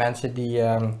dat de mensen die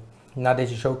naar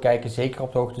deze show kijken zeker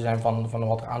op de hoogte zijn van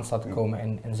wat er aan staat te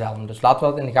komen in Zelhem. Dus laten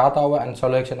we dat in de gaten houden en het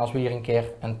zou leuk zijn als we hier een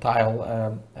keer een trial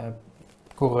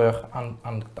coureur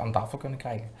aan tafel kunnen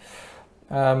krijgen.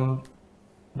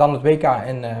 Dan het WK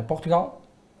in Portugal.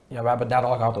 Ja, we hebben het net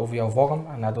al gehad over jouw vorm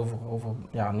en net over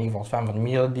in ieder geval Sven van der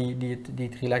Mieren die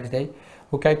het relaxed deed.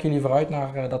 Hoe kijken jullie vooruit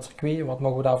naar dat circuit? Wat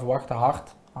mogen we daar verwachten?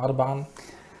 Harde baan?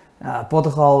 Ja,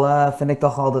 Portugal vind ik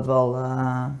toch altijd wel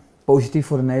positief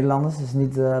voor de Nederlanders. Het is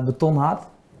niet betonhard,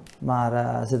 maar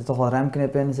er zit toch wel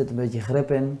remknip in, er zit een beetje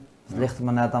grip in. Het ligt er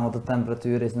maar net aan wat de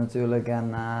temperatuur is natuurlijk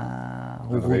en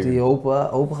hoe goed die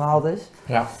opengehaald is.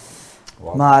 Ja.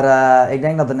 Wow. Maar ik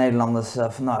denk dat de Nederlanders,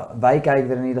 wij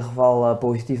kijken er in ieder geval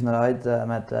positief naar uit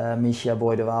met Misha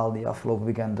Boy de Waal die afgelopen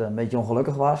weekend een beetje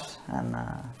ongelukkig was.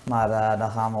 Maar daar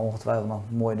gaan we ongetwijfeld nog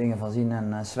mooie dingen van zien.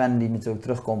 En Sven die natuurlijk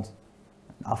terugkomt,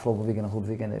 afgelopen weekend een goed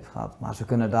weekend heeft gehad. Maar ze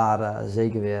kunnen daar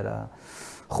zeker weer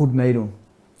goed meedoen.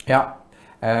 Ja,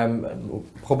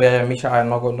 probeer je Misha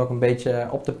nog een beetje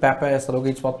op te peppen. Is dat ook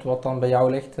iets wat dan bij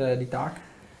jou ligt, die taak?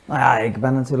 Nou ja, ik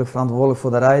ben natuurlijk verantwoordelijk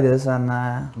voor de rijders en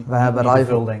we hebben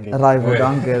Raivo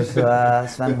Dankers,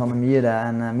 Sven van der Mieren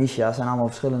en Misha zijn allemaal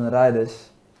verschillende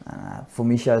rijders. Voor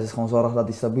Misha is het gewoon zorgen dat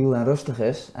hij stabiel en rustig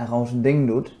is en gewoon zijn ding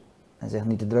doet en zich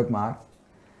niet te druk maakt.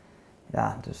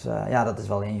 Ja, dus dat is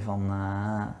wel een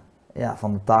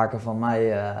van de taken van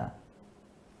mij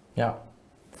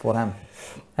voor hem.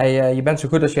 Hey, je bent zo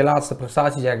goed als je laatste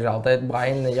prestatie, zeggen ze altijd.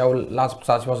 Brian, jouw laatste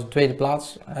prestatie was de 2e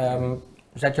plaats.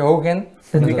 Zet je hoog in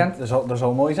dit weekend? Dat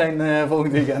zal mooi zijn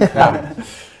volgend weekend. Ja.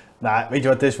 Nou, weet je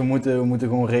wat het is? We moeten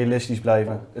gewoon realistisch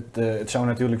blijven. Het zou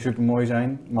natuurlijk super mooi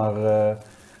zijn, maar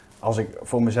als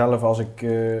ik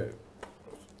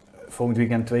volgend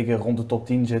weekend 2 keer rond de top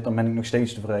 10 zit, dan ben ik nog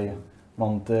steeds tevreden.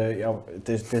 Want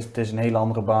het is een hele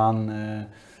andere baan.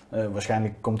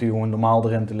 Waarschijnlijk komt hij gewoon normaal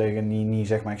erin te liggen, niet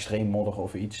zeg maar extreem modder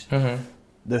of iets.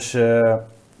 Dus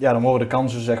dan worden de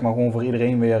kansen zeg maar gewoon voor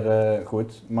iedereen weer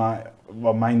goed. Maar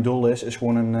wat mijn doel is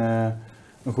gewoon een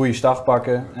goede start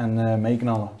pakken en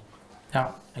meeknallen.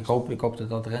 Ja, ik hoop dat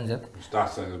dat erin zit.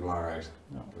 Start zijn het belangrijkste.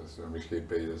 Ja. Dat is misschien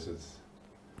Peters het.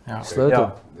 Ja.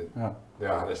 Sleutel.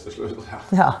 Ja, dat is de sleutel.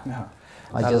 Ja.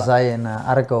 Wat je zei in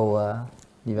Arco,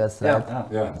 die wedstrijd,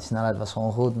 Ja. de snelheid was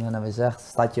gewoon goed. En dan weer zegt,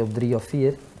 staat je op 3 of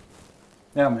 4.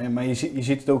 Ja, maar je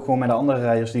ziet het ook gewoon met de andere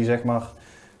rijders die zeg maar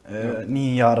niet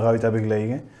een jaar eruit hebben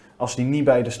gelegen. Als die niet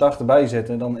bij de start erbij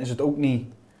zitten, dan is het ook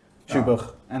niet super.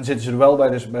 Ja. En zitten ze er wel bij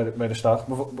de start.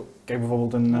 Kijk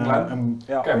bijvoorbeeld een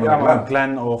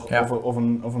Glenn of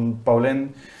een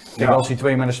Paulin. Kijk, als die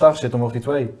 2 met de start zit, dan wordt hij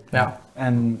 2. Ja.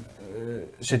 En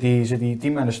zit die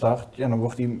 10 met de start, dan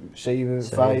wordt hij 7,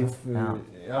 5.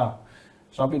 Ja.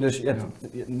 Snap je? Dus het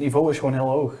niveau is gewoon heel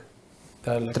hoog.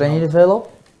 Duidelijk. Train je er veel op?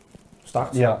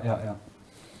 Start? Ja.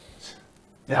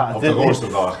 Ja, op de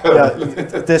roosterdag.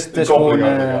 Het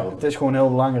is gewoon heel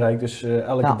belangrijk. Dus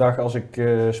elke dag als ik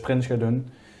sprints ga doen,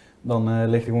 dan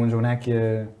ligt er gewoon zo'n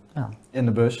hekje in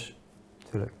de bus.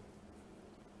 Tuurlijk.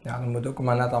 Ja, dan moet ook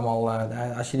maar net allemaal,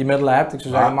 als je die middelen hebt, ik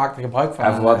zou zeggen, maak er gebruik van.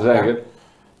 Even wat te zeggen,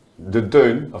 de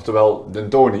Teun, oftewel de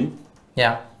Tony.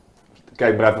 Ja.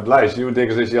 Kijk maar even op het lijstje, hoe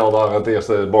dik is hij al daar het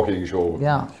eerste bochtje geschoven.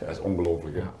 Ja. Dat is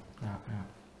ongelooflijk, hè.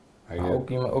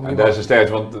 Ook en dat is een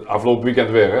sterkte, want afgelopen weekend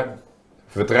weer, hè.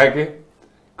 Vertrekken,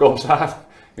 kom staat,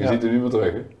 je ziet er nu meer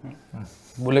terug, hè.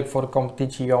 Moeilijk voor de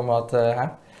competitie om dat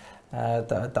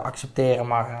te accepteren,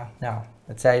 maar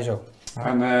het zij zo. Ja.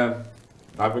 En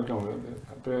heb ik nog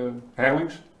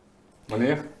Herlings,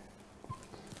 wanneer?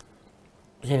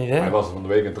 Geen idee. Hij was er van de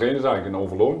week in trainen, eigenlijk in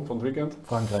Overloon van het weekend.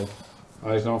 Frankrijk.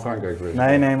 Hij is nou in Frankrijk geweest.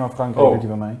 Nee, maar Frankrijk doet hij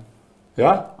bij mij.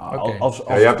 Ja?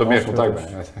 Okay. Je hebt er meer contact bij.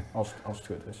 Als het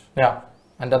goed is. Ja,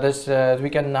 en dat is het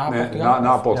weekend na Portugal?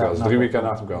 Na Portugal, 3 weekenden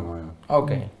achter elkaar.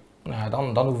 Oké. Nou,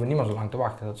 dan hoeven we niet meer zo lang te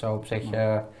wachten. Dat zou op zich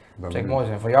mooi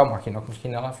zijn. Voor jou mag je nog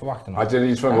misschien wel even wachten. Had je er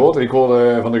iets van gehoord? Ik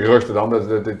hoorde van de geruchten dan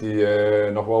dat hij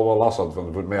nog wel last had van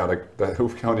de voet. Maar ja, dat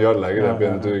hoef ik jou niet uit te leggen. Dat heb je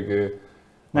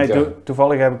natuurlijk...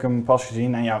 toevallig heb ik hem pas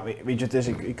gezien. En ja, weet je, het is,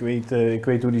 ik weet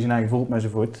hoe hij zijn eigen voelt met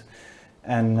zijn voet.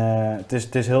 En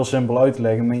het is heel simpel uit te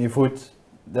leggen. Met je voet,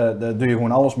 daar doe je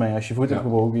gewoon alles mee. Als je voet hebt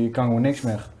gebogen, je kan gewoon niks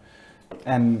meer.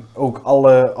 En ook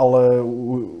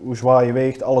hoe zwaar je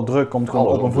weegt, alle druk komt gewoon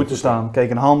op een voet te staan. Kijk,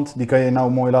 een hand, die kan je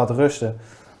nou mooi laten rusten.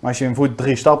 Maar als je een voet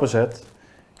 3 stappen zet,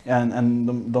 en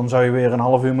dan zou je weer een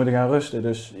half uur moeten gaan rusten.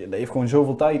 Dus dat heeft gewoon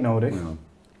zoveel tijd nodig.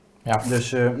 Ja.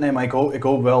 Dus maar ik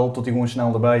hoop wel tot hij gewoon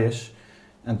snel erbij is.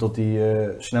 En tot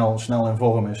hij snel in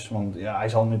vorm is. Want ja, hij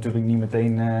zal natuurlijk niet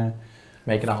meteen...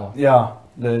 meeknallen. Ja.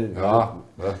 Dat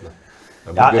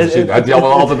had hij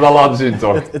allemaal altijd wel laten zien,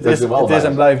 toch? Het is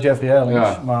en blijft Jeffrey Herlings.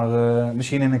 Ja. Maar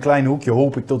misschien in een klein hoekje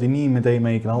hoop ik dat hij niet meteen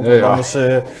meeknalt. Ja. Anders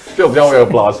speelt jou weer op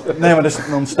plaats. Nee, maar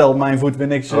dan stelt mijn voet weer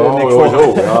niks voor.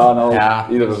 Zo. Ja,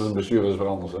 iedere blessure is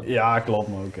veranderd. Hè? Ja, klopt,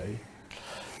 maar oké.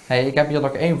 Hey, ik heb hier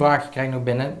nog 1 vraag gekregen nog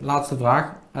binnen. Laatste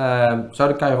vraag.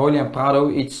 Zouden Cairoli en Prado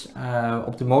iets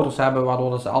op de motors hebben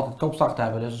waardoor ze altijd kopstart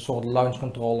hebben? Dus een soort launch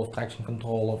control of traction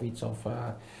control of iets? Of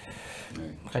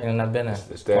ga je er net binnen?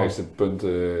 Het sterkste punt,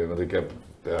 want ik heb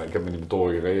met die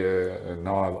motoren gereden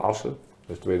naar Assen.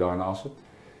 Dus 2 dagen naar Assen.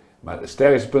 Maar het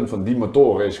sterkste punt van die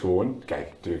motoren is gewoon,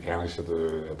 kijk, natuurlijk Herlings zit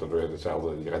weer hetzelfde,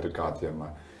 die rijdt ook KTM,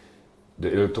 maar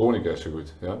de elektronica is zo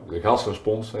goed. Ja? De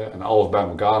gasrespons en alles bij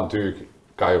elkaar natuurlijk.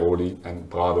 Cairoli en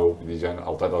Prado, die zijn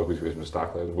altijd al goed geweest met start.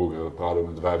 Vroeger Prado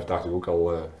met de 85 ook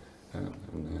al,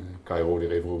 Cairoli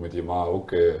reed vroeger met die Maas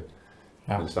ook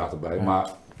met de start erbij. Ja. Maar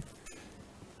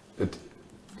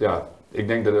ik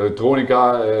denk dat de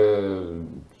elektronica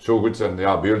zo goed zijn.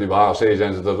 Ja, bij jullie bij HRC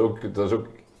zijn ze dat is ook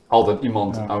altijd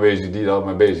iemand aanwezig die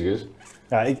daarmee bezig is.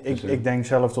 Ja, ik denk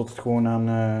zelf tot het gewoon aan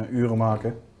uren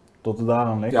maken, tot het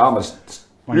daaraan ligt. Ja,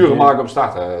 maar uren maken op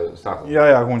starten.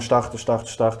 Ja, gewoon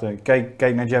starten.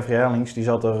 Kijk naar Jeffrey Herlings, die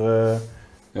zat er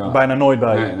bijna nooit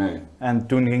bij. Nee. En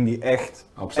toen ging hij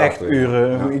echt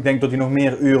uren. Ja. Ik denk dat hij nog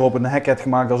meer uren op een hek had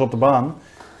gemaakt dan op de baan.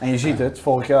 En je ziet het,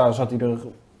 vorig jaar zat hij er,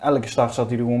 elke start zat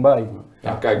hij er gewoon bij.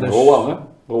 Ja, kijk naar Rowan, hè.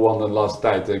 Rowan de laatste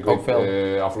tijd,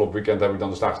 afgelopen weekend heb ik dan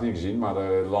de starts niet gezien, maar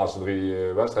de laatste 3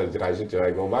 wedstrijden die hij zit er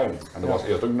eigenlijk wel bij. En dat was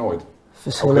eerst ook nooit.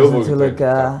 Verschil is natuurlijk...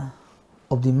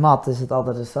 Op die mat is het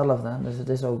altijd hetzelfde, dus het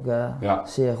is ook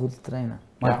zeer goed te trainen.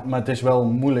 Maar het is wel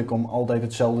moeilijk om altijd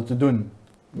hetzelfde te doen.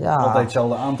 Ja. Altijd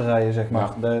hetzelfde aan te rijden, zeg maar.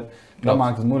 Dat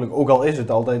maakt het moeilijk, ook al is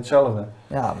het altijd hetzelfde.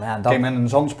 Ja, maar ja, dat, Kijk, met een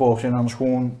zandsportje en dan is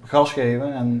gewoon gas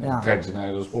geven. En, ja. Trekt ze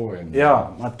naar de spoor in.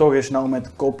 ja, maar toch is nou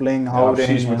met koppeling, Ja, houding.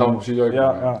 precies, met allemaal precies ook.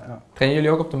 Ja. Trainen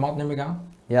jullie ook op de mat, neem ik aan?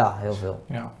 Ja, heel veel.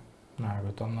 Ja. Nou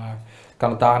goed, dan kan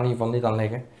het daar in ieder geval niet aan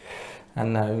liggen.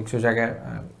 En ik zou zeggen,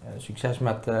 succes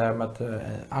met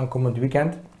aankomend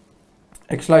weekend.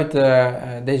 Ik sluit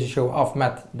deze show af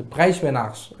met de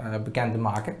prijswinnaars bekend te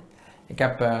maken. Ik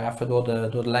heb even door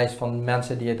de lijst van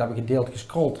mensen die het hebben gedeeld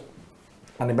gescrolld.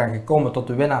 En ik ben gekomen tot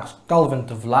de winnaars Calvin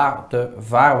te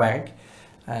Vaarwerk.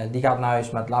 Die gaat naar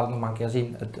huis met, laat ik nog maar een keer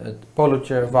zien, het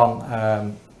polootje van,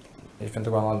 ik vind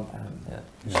het ook wel een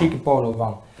chique polo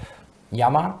van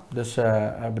Yamaha. Dus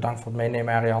bedankt voor het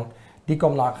meenemen, Herjan. Die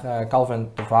komt naar Calvin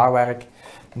te Vaarwerk.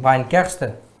 Brian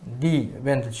Kersten, die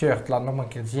wint het shirt. Laat nog maar een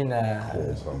keer zien.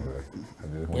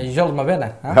 Je zult het maar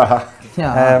winnen. Hè?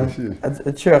 Ja,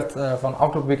 Het shirt van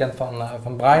afgelopen weekend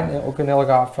van Brian, ook een heel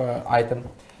gaaf item.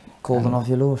 Golden of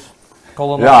jaloers.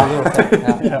 Colin ja.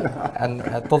 En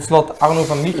tot slot Arno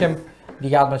van Miechem, die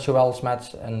gaat met Joël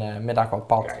Smets een middag op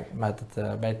pad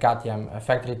bij het KTM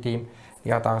Factory Team.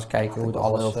 Die gaat daar eens kijken hoe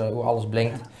alles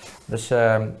blinkt. Dus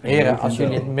heren, als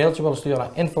jullie een mailtje willen sturen naar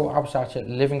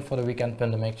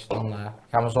info@livingfortheweekend.mx, dan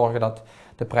gaan we zorgen dat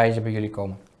de prijzen bij jullie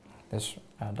komen. Dus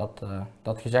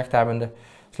dat gezegd hebbende,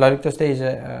 sluit ik dus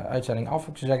deze uitzending af.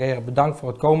 Ik zou zeggen, heren, bedankt voor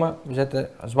het komen. We zitten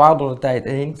zwaar door de tijd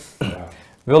heen. Ja.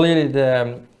 Willen jullie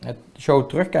de show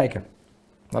terugkijken?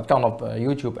 Dat kan op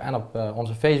YouTube en op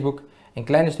onze Facebook. In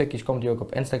kleine stukjes komt die ook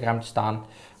op Instagram te staan.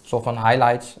 Een soort van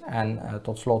highlights. En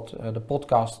tot slot de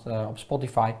podcast op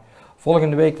Spotify.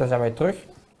 Volgende week dan zijn wij terug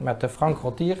met Frank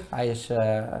Rotier. Hij is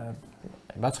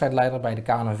wedstrijdleider bij de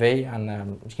KNV.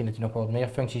 En misschien dat hij nog wel wat meer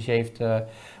functies heeft.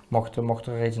 Mocht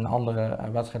er reeds een andere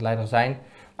wedstrijdleider zijn.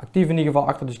 Actief in ieder geval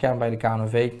achter de scherm bij de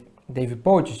KNV. David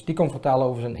Pootjes, die komt vertellen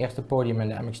over zijn eerste podium in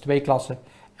de MX2-klasse.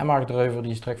 En Mark de Reuver,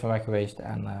 die is terug van weg geweest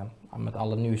en met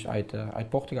alle nieuws uit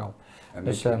Portugal. En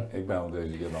dus, ik ben al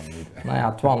deze keer dan niet. Nou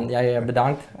ja, Twan, jij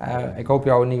bedankt. Ik hoop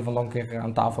jou in ieder geval nog een keer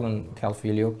aan tafel, en het geldt voor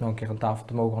jullie ook, nog een keer aan tafel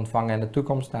te mogen ontvangen in de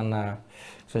toekomst. En ik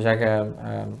zou zeggen,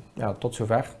 tot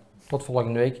zover. Tot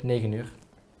volgende week, 9 uur.